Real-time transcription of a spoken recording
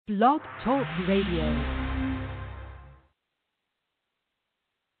Blog Talk Radio.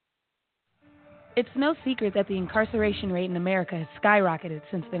 It's no secret that the incarceration rate in America has skyrocketed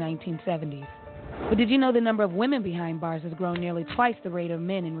since the 1970s. But did you know the number of women behind bars has grown nearly twice the rate of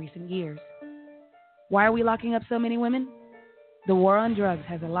men in recent years? Why are we locking up so many women? The war on drugs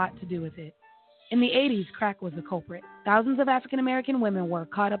has a lot to do with it. In the 80s, crack was the culprit. Thousands of African American women were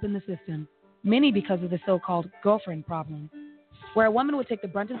caught up in the system, many because of the so-called girlfriend problem, where a woman would take the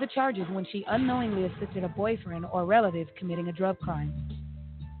brunt of the charges when she unknowingly assisted a boyfriend or relative committing a drug crime.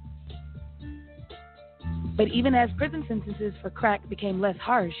 But even as prison sentences for crack became less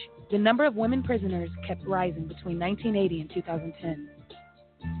harsh, the number of women prisoners kept rising between 1980 and 2010.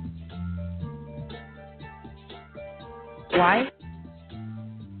 Why?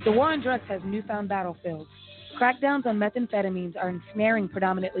 The war on drugs has newfound battlefields. Crackdowns on methamphetamines are ensnaring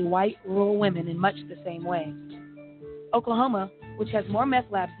predominantly white, rural women in much the same way. Oklahoma, which has more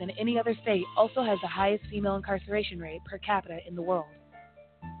meth labs than any other state, also has the highest female incarceration rate per capita in the world.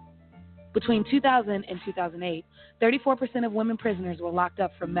 Between 2000 and 2008, 34% of women prisoners were locked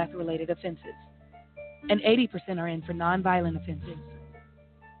up for meth-related offenses, and 80% are in for nonviolent offenses.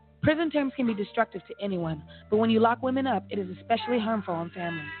 Prison terms can be destructive to anyone, but when you lock women up, it is especially harmful on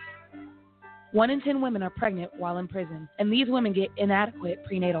families. 1 in 10 women are pregnant while in prison, and these women get inadequate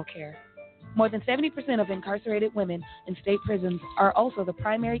prenatal care. More than 70% of incarcerated women in state prisons are also the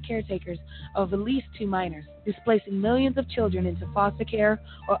primary caretakers of at least 2 minors, displacing millions of children into foster care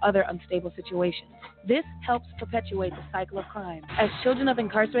or other unstable situations. This helps perpetuate the cycle of crime, as children of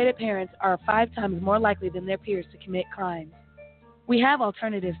incarcerated parents are 5 times more likely than their peers to commit crimes. We have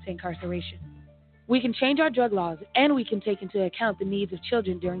alternatives to incarceration. We can change our drug laws, and we can take into account the needs of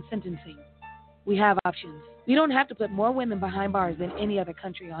children during sentencing. We have options. We don't have to put more women behind bars than any other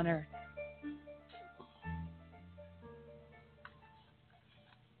country on earth.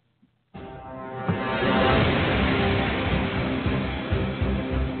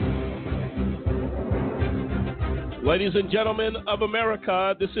 Ladies and gentlemen of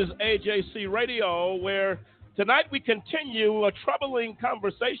America, this is AJC Radio, where tonight we continue a troubling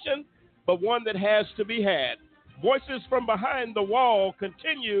conversation, but one that has to be had. Voices from Behind the Wall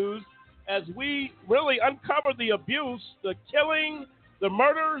continues as we really uncover the abuse, the killing, the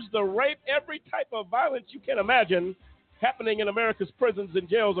murders, the rape, every type of violence you can imagine happening in America's prisons and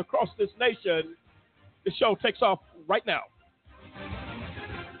jails across this nation. The show takes off right now.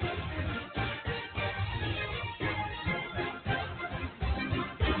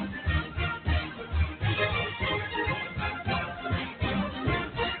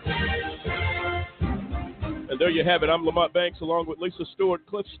 And there you have it. I'm Lamont Banks, along with Lisa Stewart,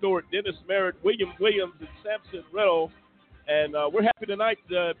 Cliff Stewart, Dennis Merritt, William Williams, and Samson Riddle. And we're happy tonight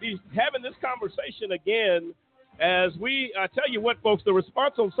to be having this conversation again as I tell you what, folks, the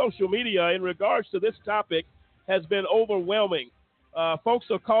response on social media in regards to this topic has been overwhelming. Folks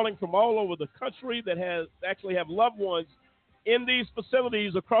are calling from all over the country that actually have loved ones in these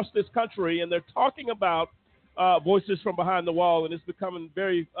facilities across this country, and they're talking about Voices from Behind the Wall, and it's becoming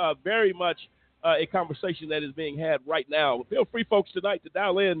very, very much a conversation that is being had right now. Feel free, folks, tonight to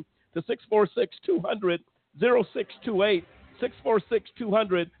dial in to 646-200-0628,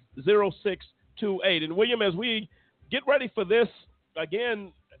 646-200-0628. And, William, as we get ready for this,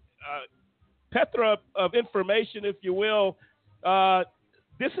 again, plethora of information, if you will,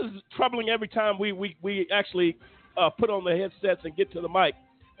 this is troubling every time we actually put on the headsets and get to the mic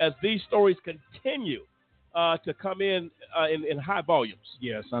as these stories continue to come in high volumes.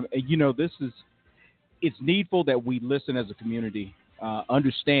 Yes, it's needful that we listen as a community,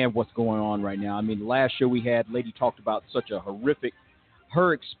 understand what's going on right now. I mean, the last show we had, lady talked about such a horrific,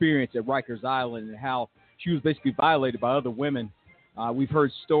 her experience at Rikers Island and how she was basically violated by other women. We've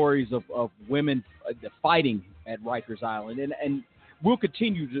heard stories of women fighting at Rikers Island, and we'll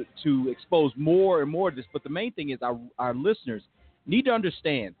continue to expose more and more of this. But the main thing is our listeners need to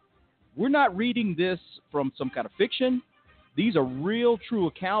understand, we're not reading this from some kind of fiction. These are real, true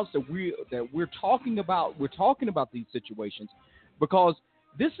accounts that we're talking about. We're talking about these situations because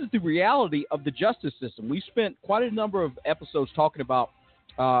this is the reality of the justice system. We spent quite a number of episodes talking about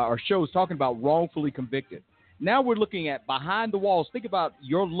our shows talking about wrongfully convicted. Now we're looking at behind the walls. Think about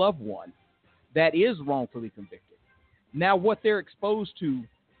your loved one that is wrongfully convicted. Now what they're exposed to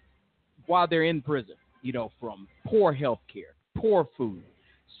while they're in prison, from poor health care, poor food,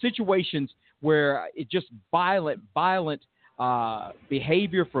 situations where it's just violent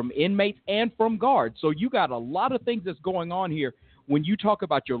behavior from inmates and from guards. So you got a lot of things that's going on here when you talk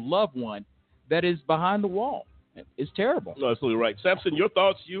about your loved one that is behind the wall. It's terrible. No, absolutely right. Samson, your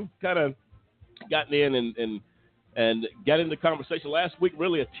thoughts? You've kind of gotten in and and getting the conversation last week,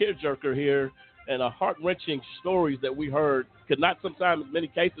 really a tearjerker here, and a heart-wrenching stories that we heard could not sometimes, in many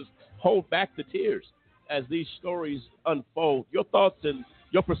cases, hold back the tears as these stories unfold. Your thoughts and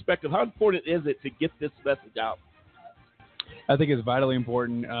your perspective, how important is it to get this message out? I think it's vitally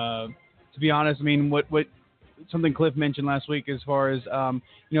important. To be honest, I mean, what something Cliff mentioned last week as far as,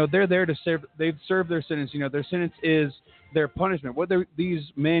 they're there to serve. They've served their sentence. Their sentence is their punishment. What these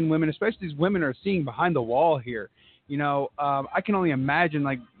men, women, especially these women, are seeing behind the wall here. I can only imagine,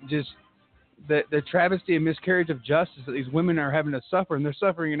 like, just the travesty and miscarriage of justice that these women are having to suffer. And they're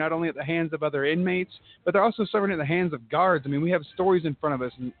suffering not only at the hands of other inmates, but they're also suffering at the hands of guards. I mean, we have stories in front of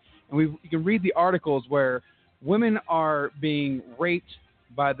us, and you can read the articles where women are being raped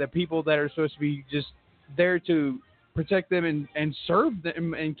by the people that are supposed to be just there to protect them and serve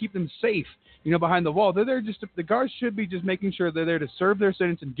them and keep them safe, behind the wall. They're there the guards should be just making sure they're there to serve their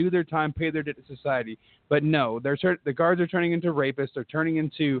sentence and do their time, pay their debt to society. But no, the guards are turning into rapists. They're turning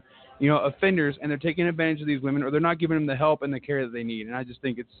into, offenders, and they're taking advantage of these women, or they're not giving them the help and the care that they need. And I just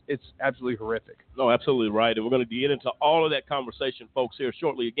think it's absolutely horrific. No, absolutely right. And we're going to get into all of that conversation, folks, here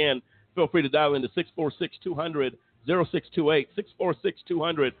shortly. Again, feel free to dial into 646-200-0628,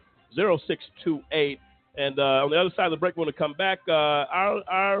 646-200-0628. And on the other side of the break, we're going to come back.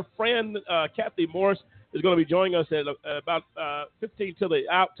 Our friend Kathy Morris is going to be joining us at about 15 to the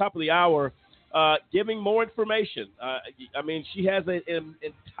top of the hour, giving more information. She has a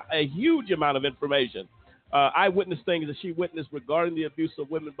huge amount of information, eyewitness things that she witnessed regarding the abuse of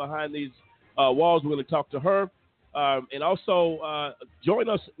women behind these walls. We're going to talk to her. And also join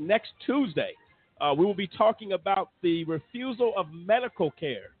us next Tuesday. We will be talking about the refusal of medical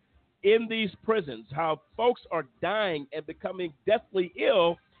care in these prisons, how folks are dying and becoming deathly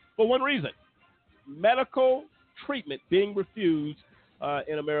ill for one reason: medical treatment being refused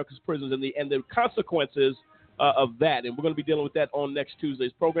in America's prisons, and the consequences of that. And we're going to be dealing with that on next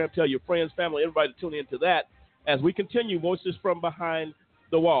Tuesday's program. Tell your friends, family, everybody to tune into that as we continue Voices from Behind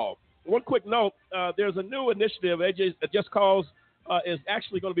the Wall. One quick note, there's a new initiative AJ Just Cause is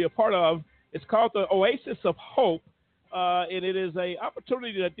actually going to be a part of. It's called the Oasis of Hope. And it is an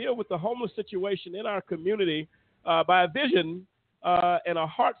opportunity to deal with the homeless situation in our community by a vision and a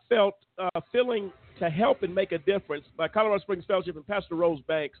heartfelt feeling to help and make a difference by Colorado Springs Fellowship and Pastor Rose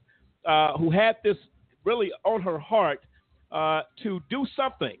Banks, who had this really on her heart to do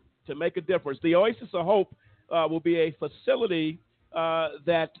something to make a difference. The Oasis of Hope will be a facility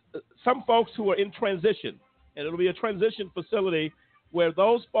that some folks who are in transition, and it'll be a transition facility where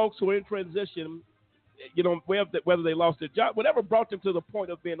those folks who are in transition, whether they lost their job, whatever brought them to the point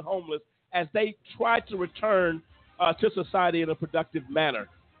of being homeless, as they try to return to society in a productive manner.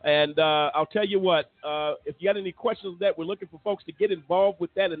 And I'll tell you what, if you got any questions on that, we're looking for folks to get involved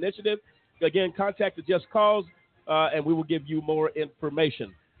with that initiative. Again, contact the Just Cause, and we will give you more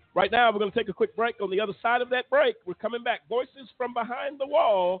information. Right now, we're going to take a quick break. On the other side of that break, we're coming back. Voices from Behind the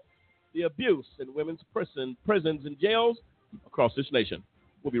Wall, the abuse in women's prisons and jails across this nation.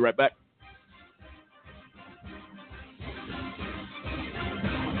 We'll be right back.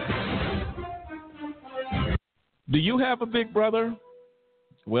 Do you have a big brother?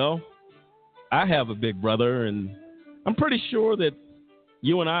 Well, I have a big brother, and I'm pretty sure that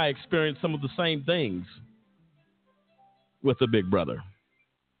you and I experience some of the same things with a big brother.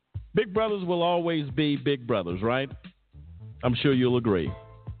 Big brothers will always be big brothers, right? I'm sure you'll agree.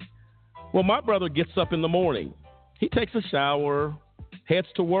 Well, my brother gets up in the morning. He takes a shower, heads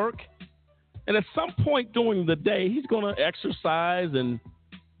to work, and at some point during the day, he's going to exercise and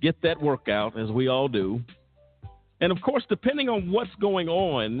get that workout, as we all do. And, of course, depending on what's going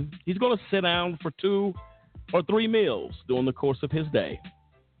on, he's going to sit down for 2 or 3 meals during the course of his day.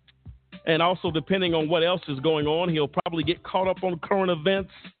 And also, depending on what else is going on, he'll probably get caught up on current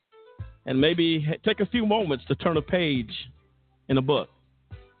events and maybe take a few moments to turn a page in a book.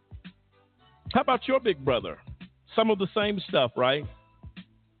 How about your big brother? Some of the same stuff, right?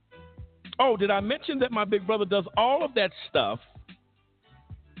 Oh, did I mention that my big brother does all of that stuff,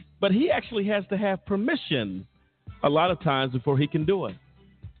 but he actually has to have permission a lot of times before he can do it?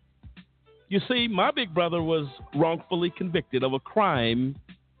 You see, my big brother was wrongfully convicted of a crime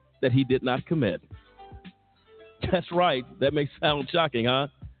that he did not commit. That's right. That may sound shocking, huh?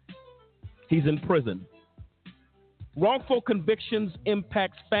 He's in prison. Wrongful convictions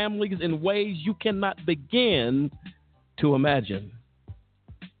impact families in ways you cannot begin to imagine.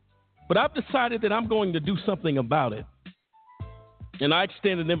 But I've decided that I'm going to do something about it. And I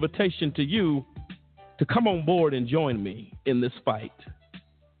extend an invitation to you to come on board and join me in this fight.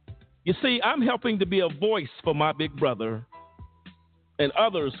 You see, I'm helping to be a voice for my big brother and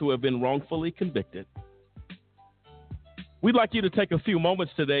others who have been wrongfully convicted. We'd like you to take a few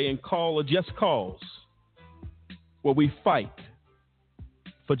moments today and call a Just Cause, where we fight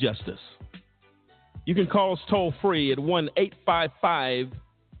for justice. You can call us toll free at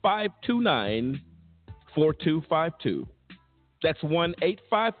 1-855-529-4252. That's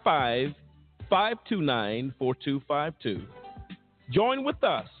 1-855-529-4252. Join with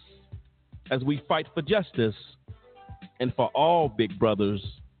us as we fight for justice and for all big brothers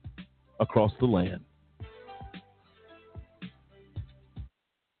across the land.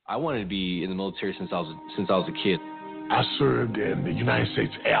 I wanted to be in the military since I was a kid. I served in the United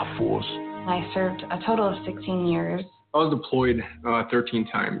States Air Force. I served a total of 16 years. I was deployed 13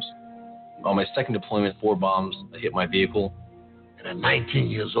 times. On my second deployment, 4 bombs hit my vehicle. And at 19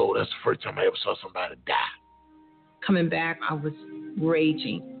 years old, that's the first time I ever saw somebody die. Coming back, I was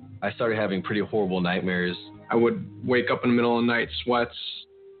raging. I started having pretty horrible nightmares. I would wake up in the middle of the night, sweats.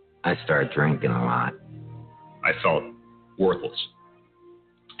 I started drinking a lot. I felt worthless.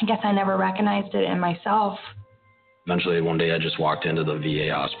 I guess I never recognized it in myself. Eventually, one day I just walked into the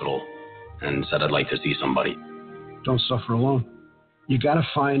VA hospital and said I'd like to see somebody. Don't suffer alone. You got to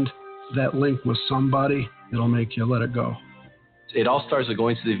find that link with somebody that'll make you let it go. It all starts with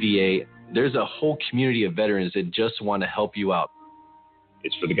going to the VA. There's a whole community of veterans that just want to help you out.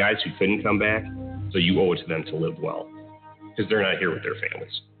 It's for the guys who couldn't come back, so you owe it to them to live well, because they're not here with their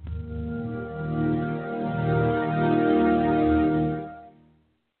families.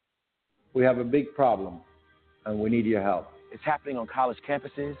 We have a big problem, and we need your help. It's happening on college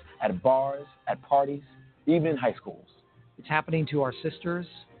campuses, at bars, at parties, even in high schools. It's happening to our sisters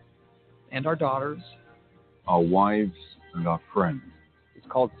and our daughters, our wives and our friends. It's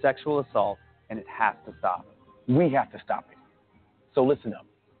called sexual assault, and it has to stop. We have to stop it. So listen up.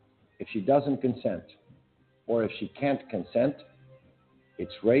 If she doesn't consent, or if she can't consent,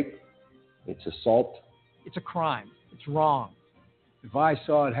 it's rape, it's assault. It's a crime. It's wrong. If I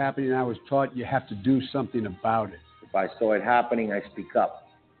saw it happening, I was taught you have to do something about it. If I saw it happening, I speak up.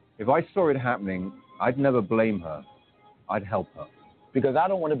 If I saw it happening, I'd never blame her. I'd help her. Because I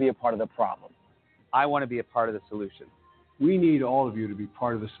don't want to be a part of the problem. I want to be a part of the solution. We need all of you to be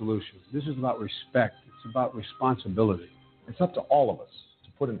part of the solution. This is about respect. It's about responsibility. It's up to all of us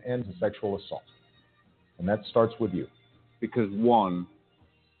to put an end to sexual assault. And that starts with you. Because one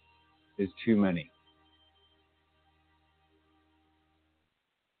is too many.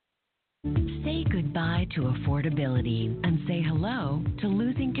 Say goodbye to affordability and say hello to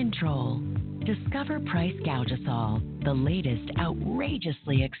losing control. Discover Price Gougasol, the latest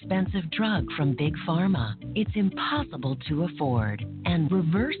outrageously expensive drug from Big Pharma. It's impossible to afford and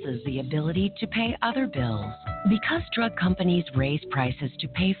reverses the ability to pay other bills. Because drug companies raise prices to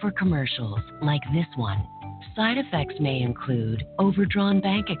pay for commercials like this one, side effects may include overdrawn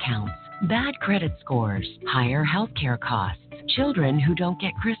bank accounts, bad credit scores, higher healthcare costs, children who don't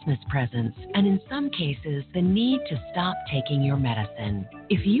get Christmas presents, and in some cases, the need to stop taking your medicine.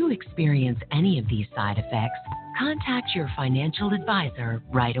 If you experience any of these side effects, contact your financial advisor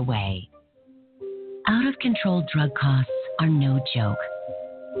right away. Out-of-control drug costs are no joke.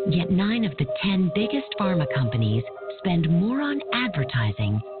 Yet 9 of the 10 biggest pharma companies spend more on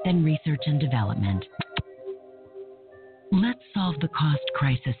advertising than research and development. Let's solve the cost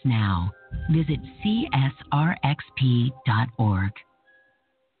crisis now. Visit csrxp.org.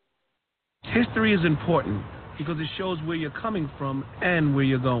 History is important because it shows where you're coming from and where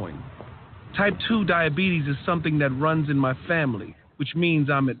you're going. Type 2 diabetes is something that runs in my family, which means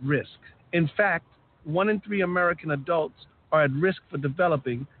I'm at risk. In fact, 1 in 3 American adults are at risk for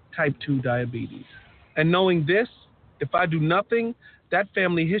developing type 2 diabetes. And knowing this, if I do nothing, that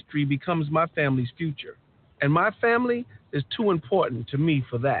family history becomes my family's future. And my family is too important to me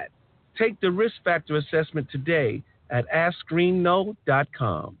for that. Take the risk factor assessment today at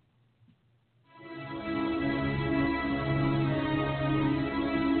AskScreenNo.com.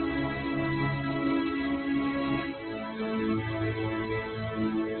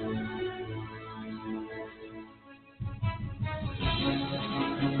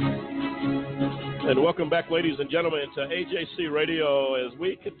 And welcome back, ladies and gentlemen, to AJC Radio as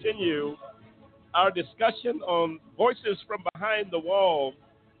we continue our discussion on Voices from Behind the Wall.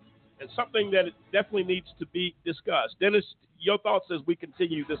 And something that definitely needs to be discussed. Dennis, your thoughts as we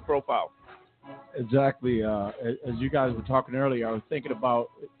continue this profile. Exactly. As you guys were talking earlier, I was thinking about,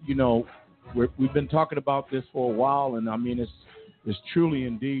 we've been talking about this for a while, and I mean, it's truly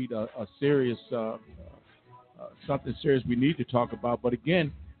indeed a serious, something serious we need to talk about. But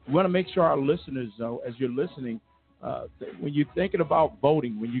again, we want to make sure our listeners, as you're listening, when you're thinking about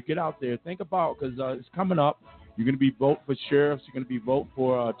voting, when you get out there, think about, because it's coming up. You're going to be vote for sheriffs. You're going to be vote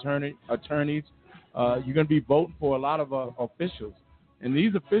for attorneys. you're going to be voting for a lot of officials. And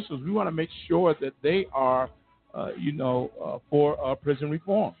these officials, we want to make sure that they are, for prison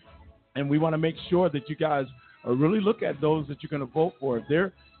reform. And we want to make sure that you guys really look at those that you're going to vote for.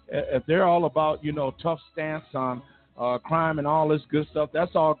 If they're all about, tough stance on crime and all this good stuff,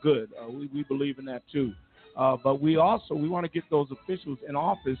 that's all good. We believe in that too. But we want to get those officials in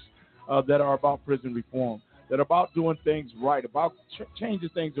office that are about prison reform, that are about doing things right, about changing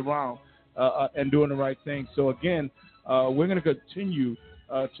things around and doing the right thing. So again, we're going to continue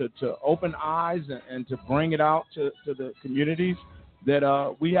to open eyes and to bring it out to the communities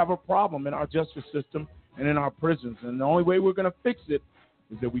that we have a problem in our justice system and in our prisons. And the only way we're going to fix it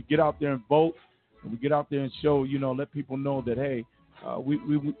is that we get out there and vote, and we get out there and show, let people know that, hey,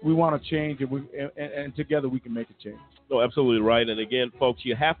 we want to change, and together we can make a change. No, absolutely right. And again, folks,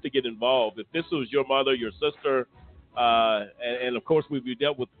 you have to get involved. If this was your mother, your sister, and of course we've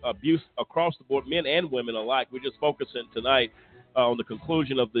dealt with abuse across the board, men and women alike. We're just focusing tonight on the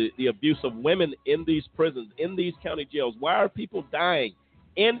conclusion of the abuse of women in these prisons, in these county jails. Why are people dying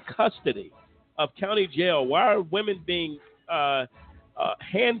in custody of county jail? Why are women being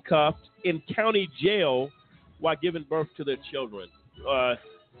handcuffed in county jail while giving birth to their children?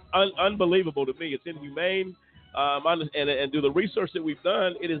 Unbelievable to me. It's inhumane. And through the research that we've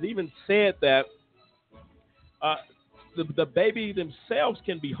done, it is even said that the baby themselves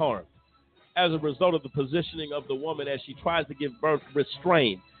can be harmed as a result of the positioning of the woman as she tries to give birth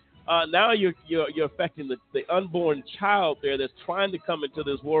restrained. Now you're affecting the unborn child there that's trying to come into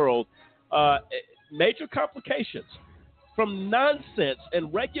this world. Major complications from nonsense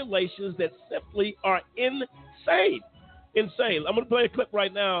and regulations that simply are insane. Insane. I'm going to play a clip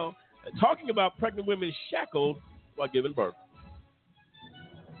right now talking about pregnant women shackled while giving birth.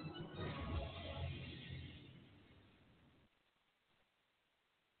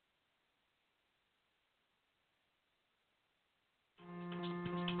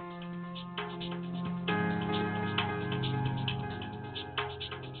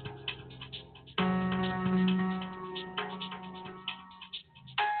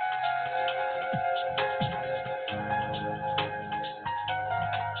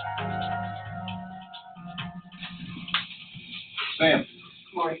 Sam.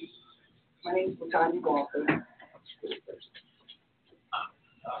 Good morning. My name is Encore.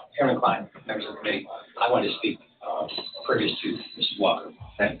 Chairman Klein, members of the committee, I wanted to speak previous to Mrs. Walker.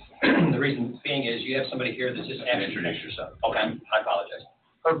 Okay. The reason being is you have somebody here that's just asked you to introduce yourself. Okay, I apologize.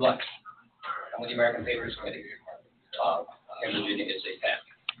 Herb Lux. I'm with the American Favors Committee here in Virginia. It's a PAC.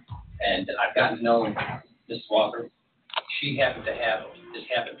 And I've gotten to know Mrs. Walker. She happened to have this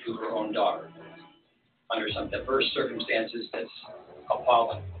happen to her own daughter under some diverse circumstances that's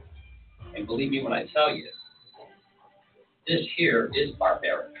appalling. And believe me when I tell you, this here is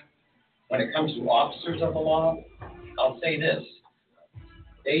barbaric. When it comes to officers of the law, I'll say this.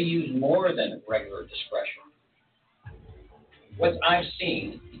 They use more than regular discretion. What I've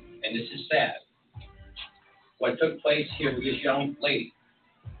seen, and this is sad, what took place here with this young lady,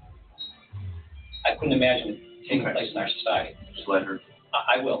 I couldn't imagine it taking place in our society. Just let her.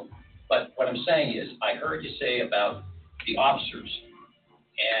 I will. But what I'm saying is, I heard you say about the officers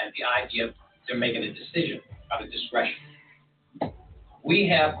and the idea of they're making a decision out of discretion. We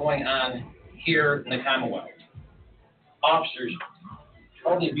have going on here in the Commonwealth, officers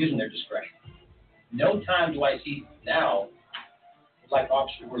totally abusing their discretion. No time do I see now, like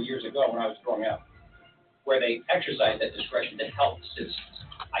officers were years ago when I was growing up, where they exercise that discretion to help citizens.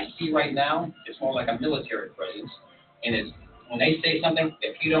 I see right now, it's more like a military presence, and it's when they say something,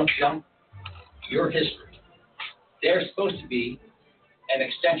 if you don't jump, your history. They're supposed to be an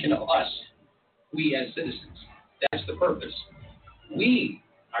extension of us, we as citizens. That's the purpose. We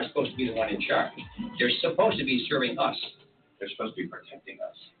are supposed to be the one in charge. They're supposed to be serving us. They're supposed to be protecting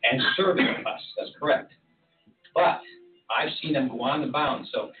us. And serving us, that's correct. But I've seen them go on the bounds.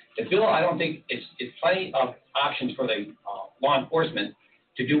 So the bill, I don't think it's plenty of options for the law enforcement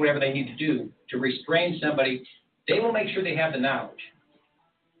to do whatever they need to do to restrain somebody. They will make sure they have the knowledge.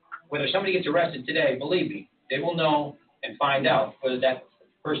 Whether somebody gets arrested today, believe me, they will know and find out whether that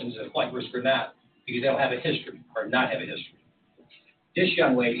person's a flight risk or not, because they'll have a history or not have a history. This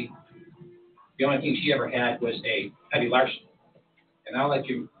young lady, the only thing she ever had was a petty larceny. And I'll let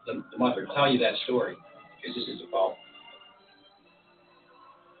you, the mother, tell you that story, because this is a fault.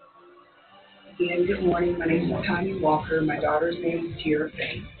 Again, good morning. My name is Tanya Walker. My daughter's name is Tierra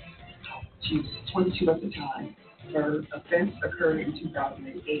Faye. She's 22 at the time. Her offense occurred in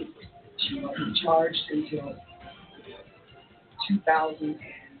 2008. She wasn't charged until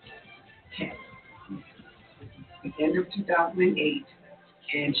 2010. The end of 2008,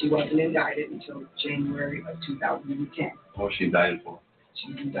 and she wasn't indicted until January of 2010. What was she indicted for?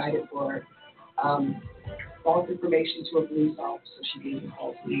 She was indicted for false information to a police officer. She gave a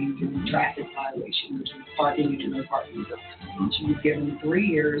false name to a traffic violation, which was parking in her parking zone. She was given 3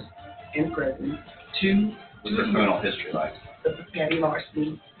 years in prison. What's her criminal history like? The petty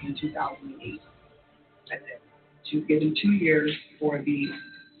larceny in 2008. That's it. She was given 2 years for the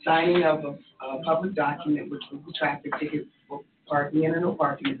signing of a public document, which was the traffic ticket for parking in or no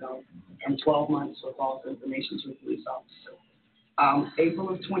parking zone, and 12 months for false information to a police officer. April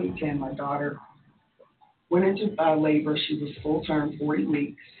of 2010, my daughter went into labor. She was full term, 40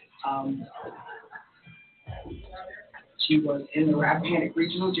 weeks. She was in the Rappahannock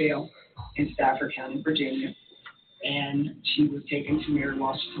Regional Jail in Stafford County, Virginia, and she was taken to Mary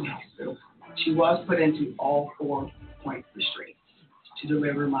Washington Hospital. She was put into all 4-point restraints to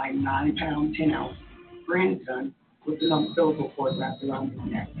deliver my 9-pound, 10-ounce grandson with the umbilical cord wrapped around his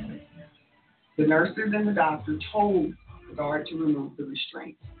neck. The nurses and the doctor told the guard to remove the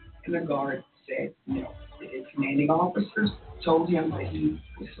restraints, and the guard said no. His commanding officers told him that he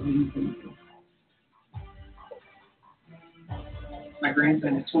was leaving. My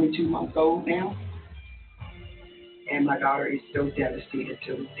grandson is 22 months old now, and my daughter is still devastated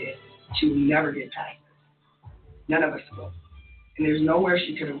to this day. She will never get past this. None of us will. And there's nowhere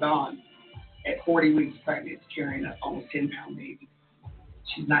she could have gone at 40 weeks pregnant carrying an almost 10-pound baby.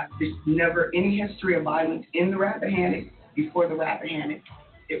 There's never any history of violence in the Rappahannock. Before the Rappahannock,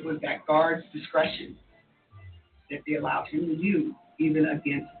 it was that guard's discretion that they allowed him to use, even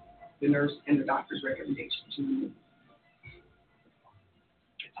against the nurse and the doctor's recommendation to remove.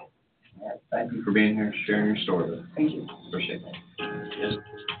 Thank you for being here, sharing your story with us. Thank you. Appreciate that. Yes.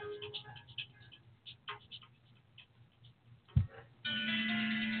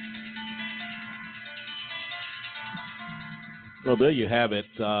 Well, there you have it.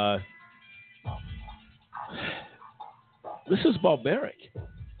 This is barbaric.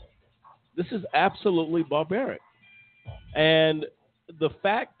 This is absolutely barbaric. And the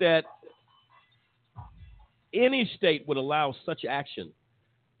fact that any state would allow such action,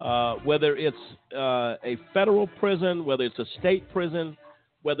 whether it's a federal prison, whether it's a state prison,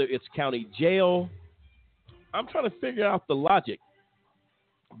 whether it's county jail, I'm trying to figure out the logic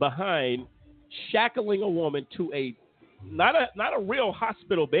behind shackling a woman to a not a real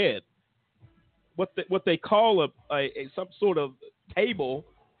hospital bed, what they call a some sort of table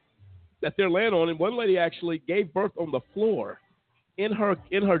that they're laying on. And one lady actually gave birth on the floor in her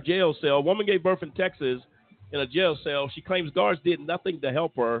jail cell. A woman gave birth in Texas in a jail cell. She claims guards did nothing to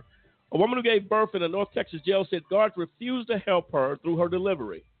help her. A woman who gave birth in a North Texas jail said guards refused to help her through her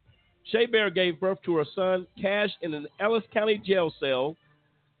delivery. Shea Bear gave birth to her son, Cash, in an Ellis County jail cell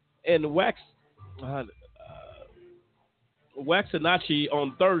in Waxahachie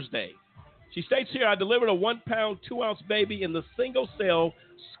on Thursday. She states here, I delivered a 1-pound, 2-ounce baby in the single cell,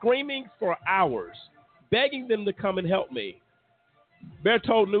 screaming for hours, begging them to come and help me. Bear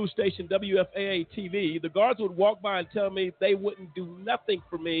told news station WFAA-TV, the guards would walk by and tell me they wouldn't do nothing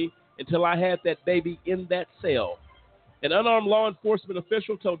for me until I had that baby in that cell. An unarmed law enforcement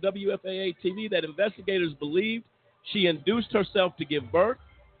official told WFAA-TV that investigators believed she induced herself to give birth.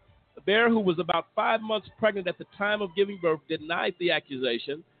 The Bear, who was about 5 months pregnant at the time of giving birth, denied the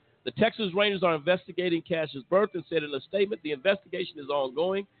accusation. The Texas Rangers are investigating Cash's birth and said in a statement the investigation is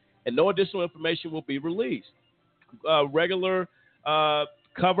ongoing and no additional information will be released. Regular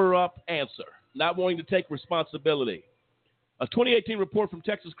cover-up answer, not wanting to take responsibility. A 2018 report from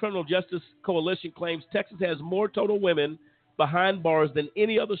Texas Criminal Justice Coalition claims Texas has more total women behind bars than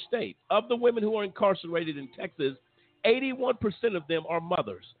any other state. Of the women who are incarcerated in Texas, 81% of them are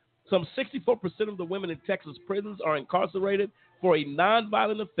mothers. Some 64% of the women in Texas prisons are incarcerated for a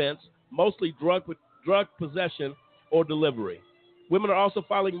nonviolent offense, mostly drug possession or delivery. Women are also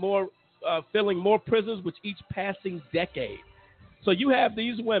filling more prisons with each passing decade. So you have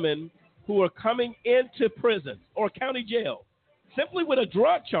these women who are coming into prison or county jail simply with a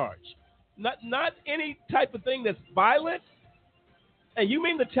drug charge, not any type of thing that's violent. And you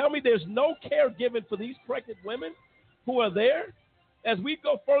mean to tell me there's no care given for these pregnant women who are there? As we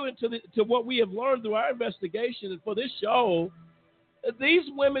go further into what we have learned through our investigation and for this show, these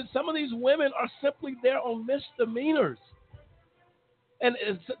women, some of these women are simply there on misdemeanors. And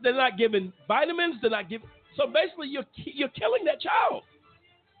they're not given vitamins, they're not given. So basically you're killing that child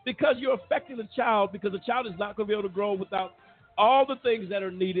because you're affecting the child, because the child is not going to be able to grow without all the things that are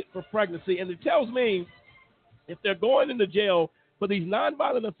needed for pregnancy. And it tells me if they're going into jail for these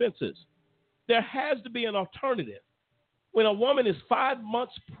nonviolent offenses, there has to be an alternative. When a woman is 5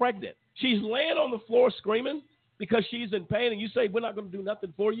 months pregnant, she's laying on the floor screaming because she's in pain, and you say we're not going to do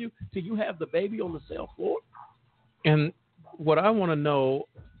nothing for you till you have the baby on the cell floor? And what I want to know,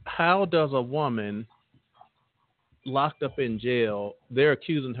 how does a woman locked up in jail, they're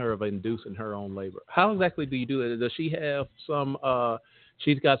accusing her of inducing her own labor? How exactly do you do that? Does she have some,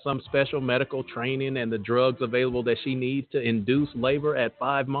 she's got some special medical training and the drugs available that she needs to induce labor at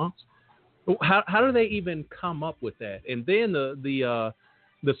 5 months? How do they even come up with that? And then the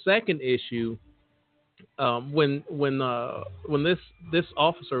second issue, when this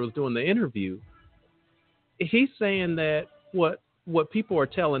officer was doing the interview, he's saying that what people are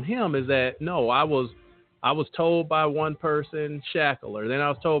telling him is that, no, I was told by one person, shackle her. Then I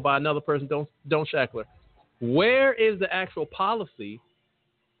was told by another person, don't shackle her. Where is the actual policy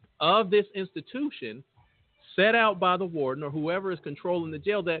of this institution set out by the warden or whoever is controlling the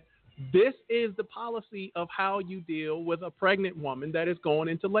jail that this is the policy of how you deal with a pregnant woman that is going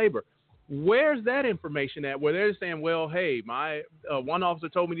into labor? Where's that information at? Where they're saying, well, hey, my one officer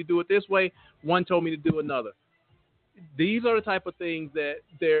told me to do it this way, one told me to do another. These are the type of things that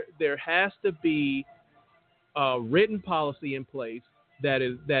there has to be written policy in place that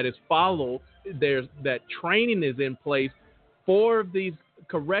is followed. That training is in place for these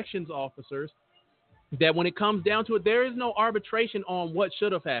corrections officers, that when it comes down to it, there is no arbitration on what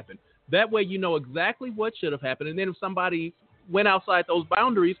should have happened. That way you know exactly what should have happened. And then if somebody went outside those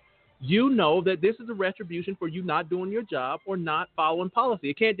boundaries, you know that this is a retribution for you not doing your job or not following policy.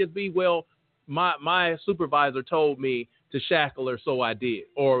 It can't just be, well, my supervisor told me to shackle her, so I did.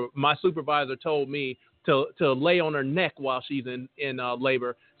 Or my supervisor told me to lay on her neck while she's in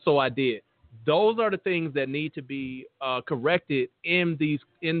labor, so I did. Those are the things that need to be corrected in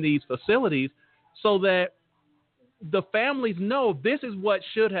these facilities so that the families know this is what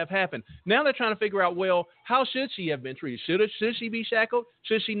should have happened. Now they're trying to figure out, well, how should she have been treated? Should she be shackled?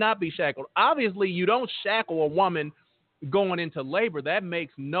 Should she not be shackled? Obviously, you don't shackle a woman going into labor. That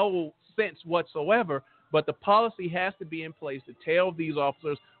makes no sense whatsoever. But the policy has to be in place to tell these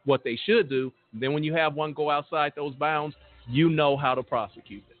officers what they should do. Then when you have one go outside those bounds, you know how to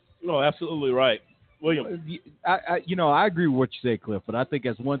prosecute it. No, absolutely right. William. I agree with what you say, Cliff, but I think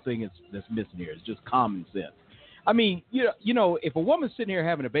that's one thing that's missing here. It's just common sense. I mean, if a woman's sitting here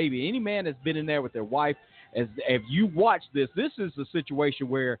having a baby, any man that's been in there with their wife, if you watch this is a situation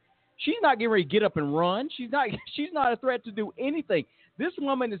where she's not getting ready to get up and run. She's not a threat to do anything. This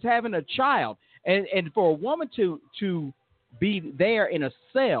woman is having a child, and for a woman to be there in a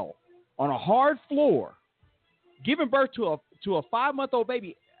cell on a hard floor, giving birth to a 5-month-old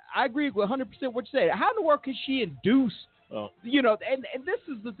baby, I agree with 100% what you said. How in the world can she induce? And this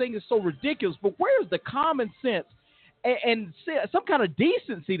is the thing that's so ridiculous. But where's the common sense and some kind of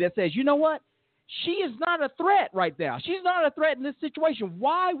decency that says, you know what? She is not a threat right now. She's not a threat in this situation.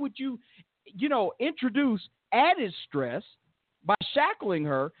 Why would you, introduce added stress by shackling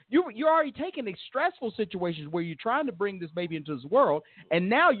her? You're already taking a stressful situation where you're trying to bring this baby into this world, and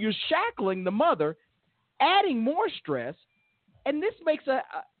now you're shackling the mother, adding more stress, and this makes a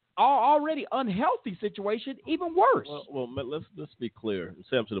already unhealthy situation even worse. Well, let's be clear.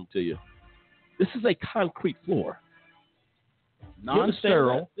 Samson, I'm tell you, this is a concrete floor.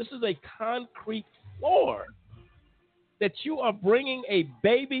 Non-sterile. This is a concrete floor that you are bringing a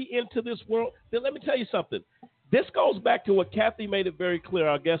baby into this world. Then let me tell you something. This goes back to what Kathy made it very clear.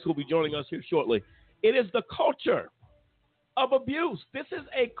 Our guest will be joining us here shortly. It is the culture of abuse. This is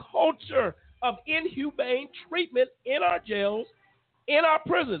a culture of inhumane treatment in our jails, in our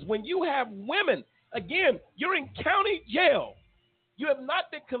prisons. When you have women, again, you're in county jail. You have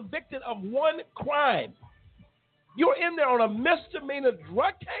not been convicted of one crime. You're in there on a misdemeanor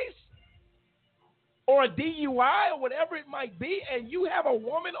drug case or a DUI or whatever it might be, and you have a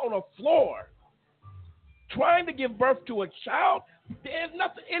woman on a floor trying to give birth to a child. There's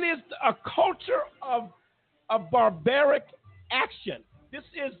nothing. It is a culture of barbaric action. This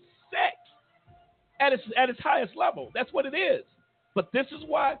is sex at its highest level. That's what it is. But this is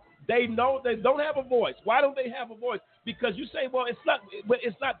why they know they don't have a voice. Why don't they have a voice? Because you say, well, it's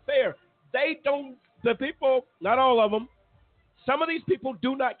not fair. They don't. The people, not all of them, some of these people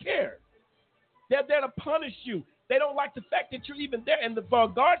do not care. They're there to punish you. They don't like the fact that you're even there. And for a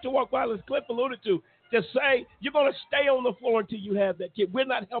guard to walk by, as Cliff alluded to say, you're going to stay on the floor until you have that kid. We're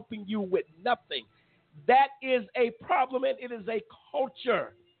not helping you with nothing. That is a problem, and it is a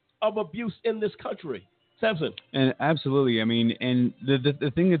culture of abuse in this country. Samson. And absolutely. I mean, and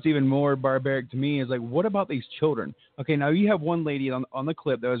the thing that's even more barbaric to me is, like, what about these children? Okay, now you have one lady on the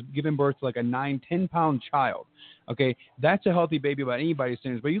clip that was giving birth to like a 9-10-pound child. Okay, that's a healthy baby by anybody's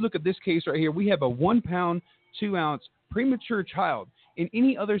standards. But you look at this case right here, we have a 1 pound, 2 ounce premature child. in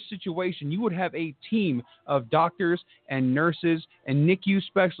any other situation, you would have a team of doctors and nurses and NICU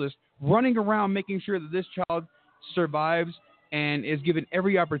specialists running around making sure that this child survives and is given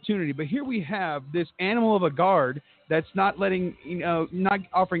every opportunity. But here we have this animal of a guard that's not letting, not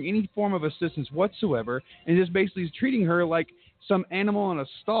offering any form of assistance whatsoever, and just basically is treating her like some animal in a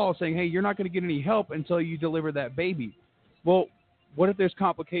stall, saying, hey, you're not going to get any help until you deliver that baby. Well, what if there's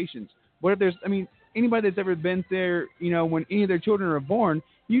complications? What if there's, anybody that's ever been there, when any of their children are born,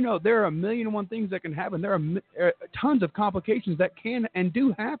 there are a million and one things that can happen. There are tons of complications that can and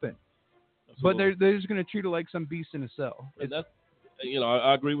do happen. But they're just going to treat it like some beast in a cell. And that's,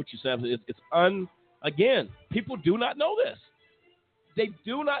 I agree with you, Sam. Again, people do not know this. They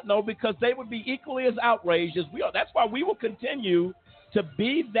do not know because they would be equally as outraged as we are. That's why we will continue to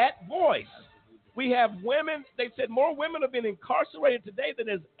be that voice. We have women, they said more women have been incarcerated today than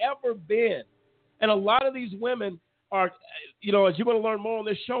has ever been. And a lot of these women are, as you're going to learn more on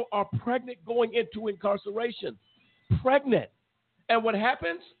this show, are pregnant going into incarceration. Pregnant. And what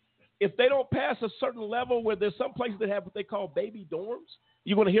happens? If they don't pass a certain level where there's some places that have what they call baby dorms,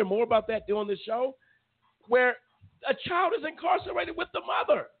 you're going to hear more about that during this show, where a child is incarcerated with the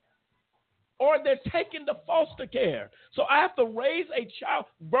mother or they're taken to foster care. So I have to raise a child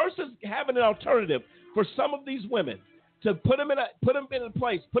versus having an alternative for some of these women to put them in a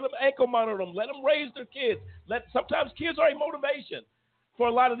place, put them ankle monitor them, let them raise their kids. Sometimes kids are a motivation for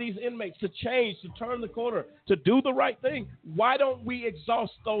a lot of these inmates to change, to turn the corner, to do the right thing. Why don't we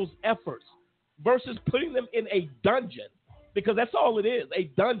exhaust those efforts versus putting them in a dungeon? Because that's all it is, a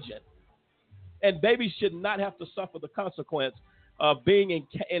dungeon. And babies should not have to suffer the consequence of being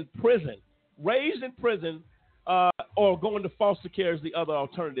in prison, raised in prison, or going to foster care as the other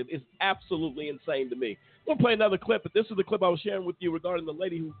alternative. Is absolutely insane to me. We'll play another clip, but this is the clip I was sharing with you regarding the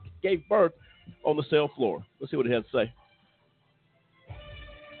lady who gave birth on the cell floor. Let's see what it has to say.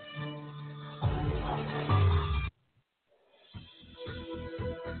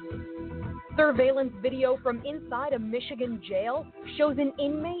 Surveillance video from inside a Michigan jail shows an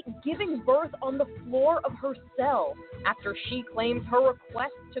inmate giving birth on the floor of her cell after she claims her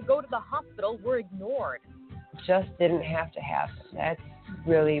requests to go to the hospital were ignored. Just didn't have to happen. That's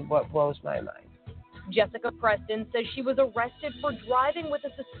really what blows my mind. Jessica Preston says she was arrested for driving with a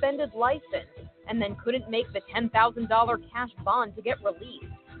suspended license and then couldn't make the $10,000 cash bond to get released.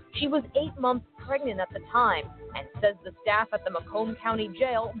 She was 8 months pregnant at the time and says the staff at the Macomb County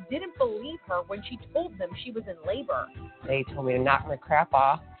Jail didn't believe her when she told them she was in labor. They told me to knock my crap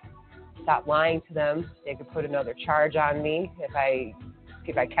off, stop lying to them. They could put another charge on me if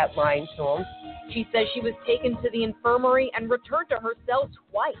I kept lying to them. She says she was taken to the infirmary and returned to her cell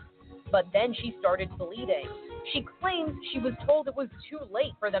twice, but then she started bleeding. She claims she was told it was too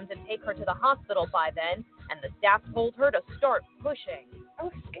late for them to take her to the hospital by then, and the staff told her to start pushing. I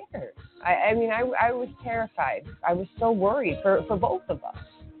was scared. I was terrified. I was so worried for both of us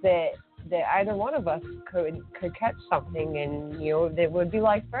that either one of us could catch something and, that would be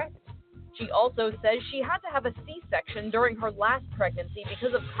life-threatening. She also says she had to have a C-section during her last pregnancy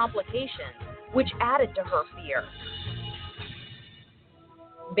because of complications, which added to her fear.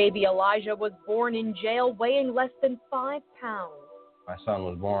 Baby Elijah was born in jail weighing less than 5 pounds. My son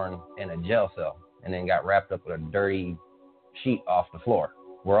was born in a jail cell and then got wrapped up with a dirty sheet off the floor.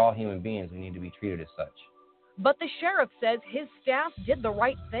 We're all human beings. We need to be treated as such. But the sheriff says his staff did the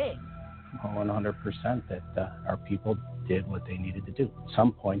right thing. 100% that our people did what they needed to do. At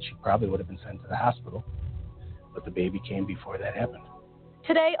some point, she probably would have been sent to the hospital, but the baby came before that happened.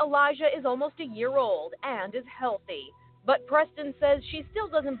 Today, Elijah is almost a year old and is healthy. But Preston says she still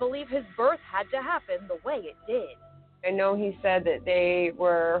doesn't believe his birth had to happen the way it did. I know he said that they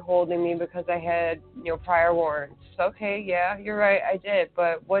were holding me because I had, prior warrants. Okay, yeah, you're right, I did.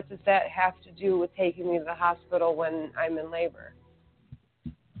 But what does that have to do with taking me to the hospital when I'm in labor?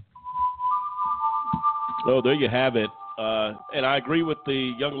 Oh, there you have it. And I agree with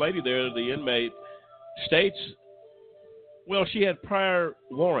the young lady there, the inmate, states, well, she had prior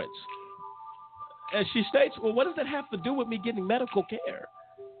warrants. And she states, well, what does that have to do with me getting medical care?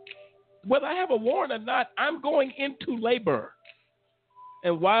 Whether I have a warrant or not, I'm going into labor.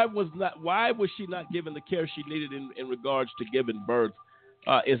 And why was she not given the care she needed in regards to giving birth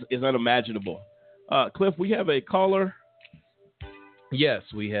is unimaginable. Cliff, we have a caller. Yes,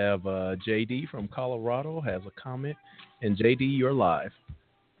 we have JD from Colorado has a comment. And JD, you're live.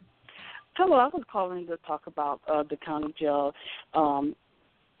 Hello, I was calling to talk about the county jail.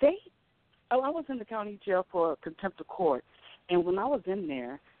 I was in the county jail for contempt of court, and when I was in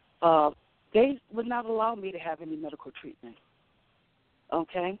there, they would not allow me to have any medical treatment.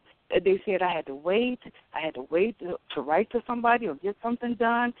 Okay? they said I had to wait. I had to wait to write to somebody or get something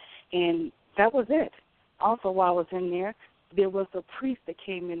done, and that was it. Also, while I was in there was a priest that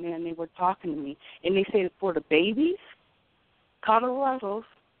came in there, and they were talking to me, and they said for the babies, Colorado's,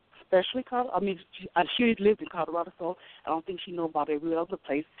 especially Colorado. I mean, she lived in Colorado, so I don't think she knows about every other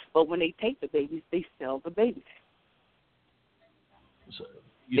place. But when they take the babies, they sell the babies. So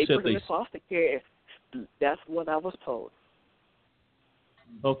they put them in foster care. That's what I was told.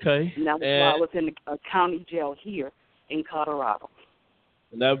 Okay. And that was while I was in the county jail here in Colorado.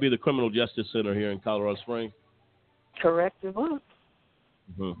 And that would be the Criminal Justice Center here in Colorado Springs? Correct, it was.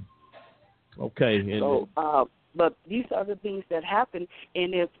 Mm-hmm. Okay. And so, but these are the things that happen,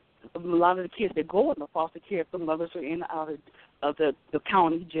 and if a lot of the kids that go into foster care, if the mothers are in out of the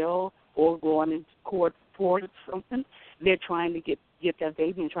county jail or going into court for something, they're trying to get that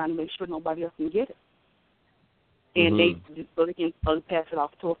baby and trying to make sure nobody else can get it. And they can pass it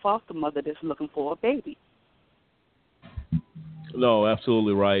off to a foster mother that's looking for a baby. No,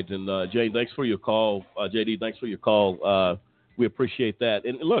 absolutely right. And Jane, thanks for your call. JD, thanks for your call. We appreciate that.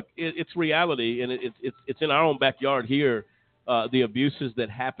 And look, it's reality, and it's in our own backyard here. The abuses that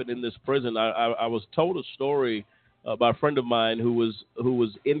happen in this prison. I was told a story by a friend of mine who was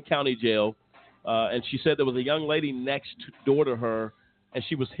in county jail, and she said there was a young lady next door to her, and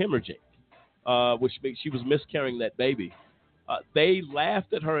she was hemorrhaging, which means she was miscarrying that baby. They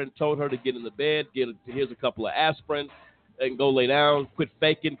laughed at her and told her to get in the bed, here's a couple of aspirin, and go lay down, quit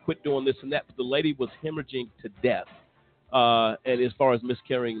faking, quit doing this and that. But the lady was hemorrhaging to death, and as far as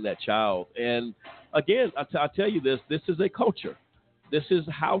miscarrying that child. And again, I tell you this is a culture. This is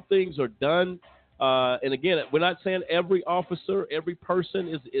how things are done. And again, we're not saying every officer, every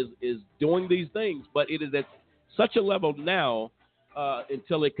person is doing these things, but it is at such a level now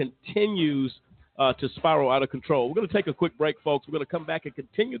until it continues to spiral out of control. We're going to take a quick break, folks. We're going to come back and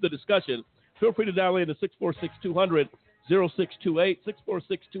continue the discussion. Feel free to dial in to 646-200-0628,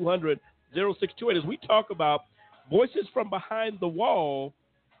 646-200-0628, as we talk about voices from behind the wall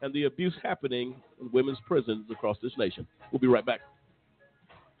and the abuse happening in women's prisons across this nation. We'll be right back.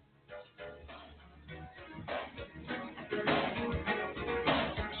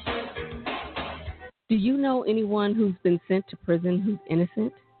 Do you know anyone who's been sent to prison who's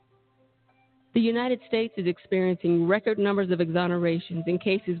innocent? The United States is experiencing record numbers of exonerations in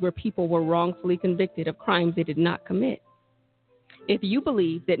cases where people were wrongfully convicted of crimes they did not commit. If you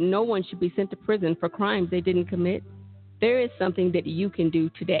believe that no one should be sent to prison for crimes they didn't commit, there is something that you can do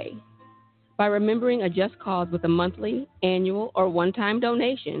today. By remembering a just cause with a monthly, annual, or one-time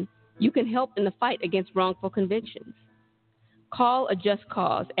donation, you can help in the fight against wrongful convictions. Call a just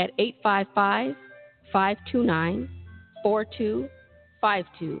cause at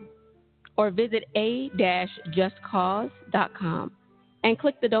 855-529-4252 or visit a-justcause.com and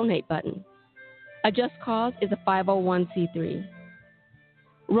click the donate button. A Just Cause is a 501c3.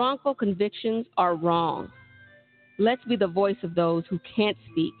 Wrongful convictions are wrong. Let's be the voice of those who can't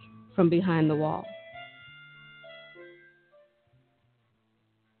speak from behind the wall.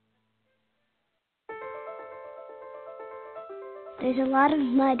 There's a lot of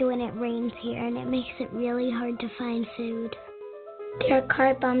mud when it rains here, and it makes it really hard to find food. There are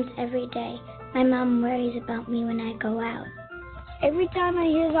car bombs every day. My mom worries about me when I go out. Every time I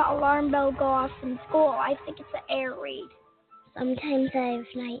hear the alarm bell go off in school, I think it's an air raid. Sometimes I have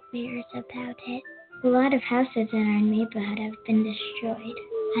nightmares about it. A lot of houses in our neighborhood have been destroyed.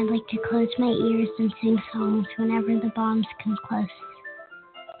 I like to close my ears and sing songs whenever the bombs come close.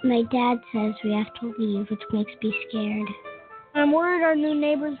 My dad says we have to leave, which makes me scared. I'm worried our new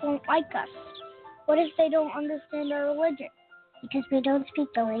neighbors won't like us. What if they don't understand our religion? Because we don't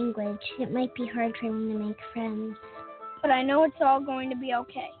speak the language, it might be hard for them to make friends. But I know it's all going to be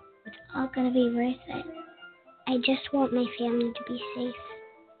okay. It's all going to be worth it. I just want my family to be safe.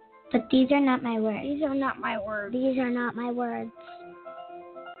 But these are not my words. These are not my words. These are not my words.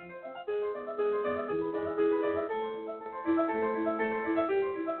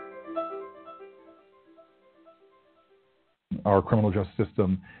 Our criminal justice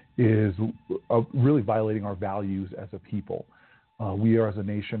system is really violating our values as a people. We are, as a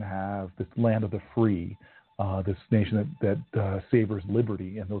nation, have this land of the free, this nation that savors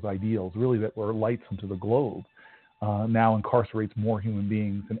liberty and those ideals, really that were lights unto the globe, now incarcerates more human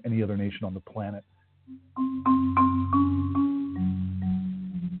beings than any other nation on the planet.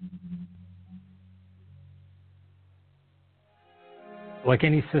 Like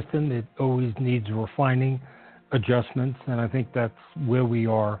any system, it always needs refining, adjustments, and I think that's where we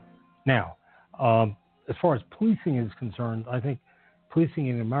are now. As far as policing is concerned, I think policing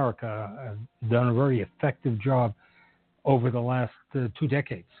in America has done a very effective job over the last 2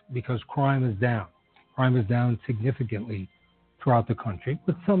 decades because crime is down. Crime is down significantly throughout the country,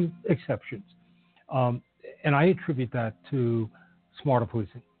 with some exceptions. And I attribute that to smarter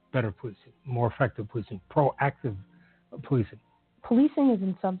policing, better policing, more effective policing, proactive policing. Policing is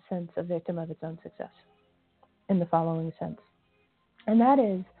in some sense a victim of its own success in the following sense. And that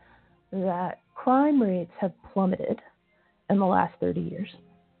is that crime rates have plummeted in the last 30 years.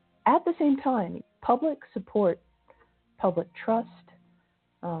 At the same time, public support, public trust,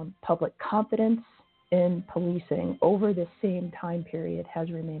 public confidence in policing over the same time period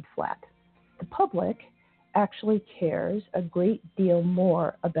has remained flat. The public actually cares a great deal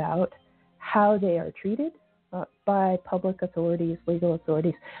more about how they are treated by public authorities, legal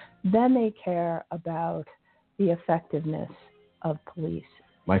authorities, than they care about the effectiveness of police.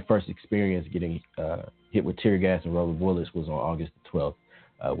 My first experience getting hit with tear gas and rubber bullets was on August the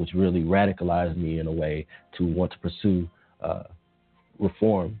 12th, which really radicalized me in a way to want to pursue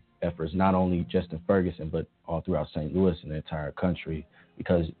reform efforts, not only just in Ferguson, but all throughout St. Louis and the entire country,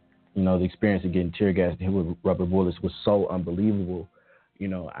 because, you know, the experience of getting tear gas and hit with rubber bullets was so unbelievable. You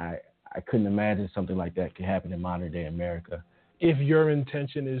know, I couldn't imagine something like that could happen in modern day America. If your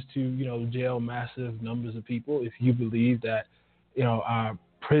intention is to, you know, jail massive numbers of people, if you believe that, you know,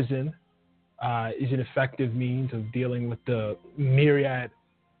 prison is an effective means of dealing with the myriad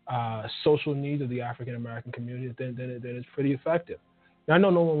social needs of the African American community, then it's pretty effective. Now, I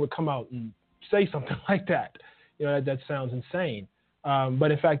know no one would come out and say something like that. You know, that sounds insane.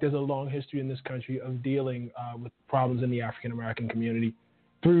 But in fact, there's a long history in this country of dealing with problems in the African American community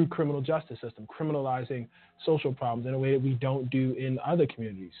through criminal justice system, criminalizing social problems in a way that we don't do in other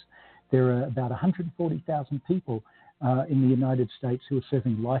communities. There are about 140,000 people in the United States who are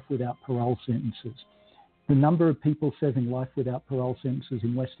serving life without parole sentences. The number of people serving life without parole sentences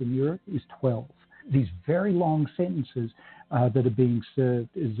in Western Europe is 12. These very long sentences that are being served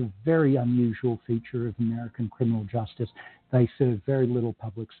is a very unusual feature of American criminal justice. They serve very little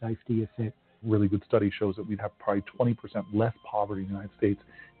public safety effect. Really good study shows that we'd have probably 20% less poverty in the United States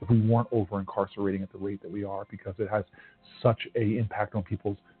if we weren't over-incarcerating at the rate that we are, because it has such an impact on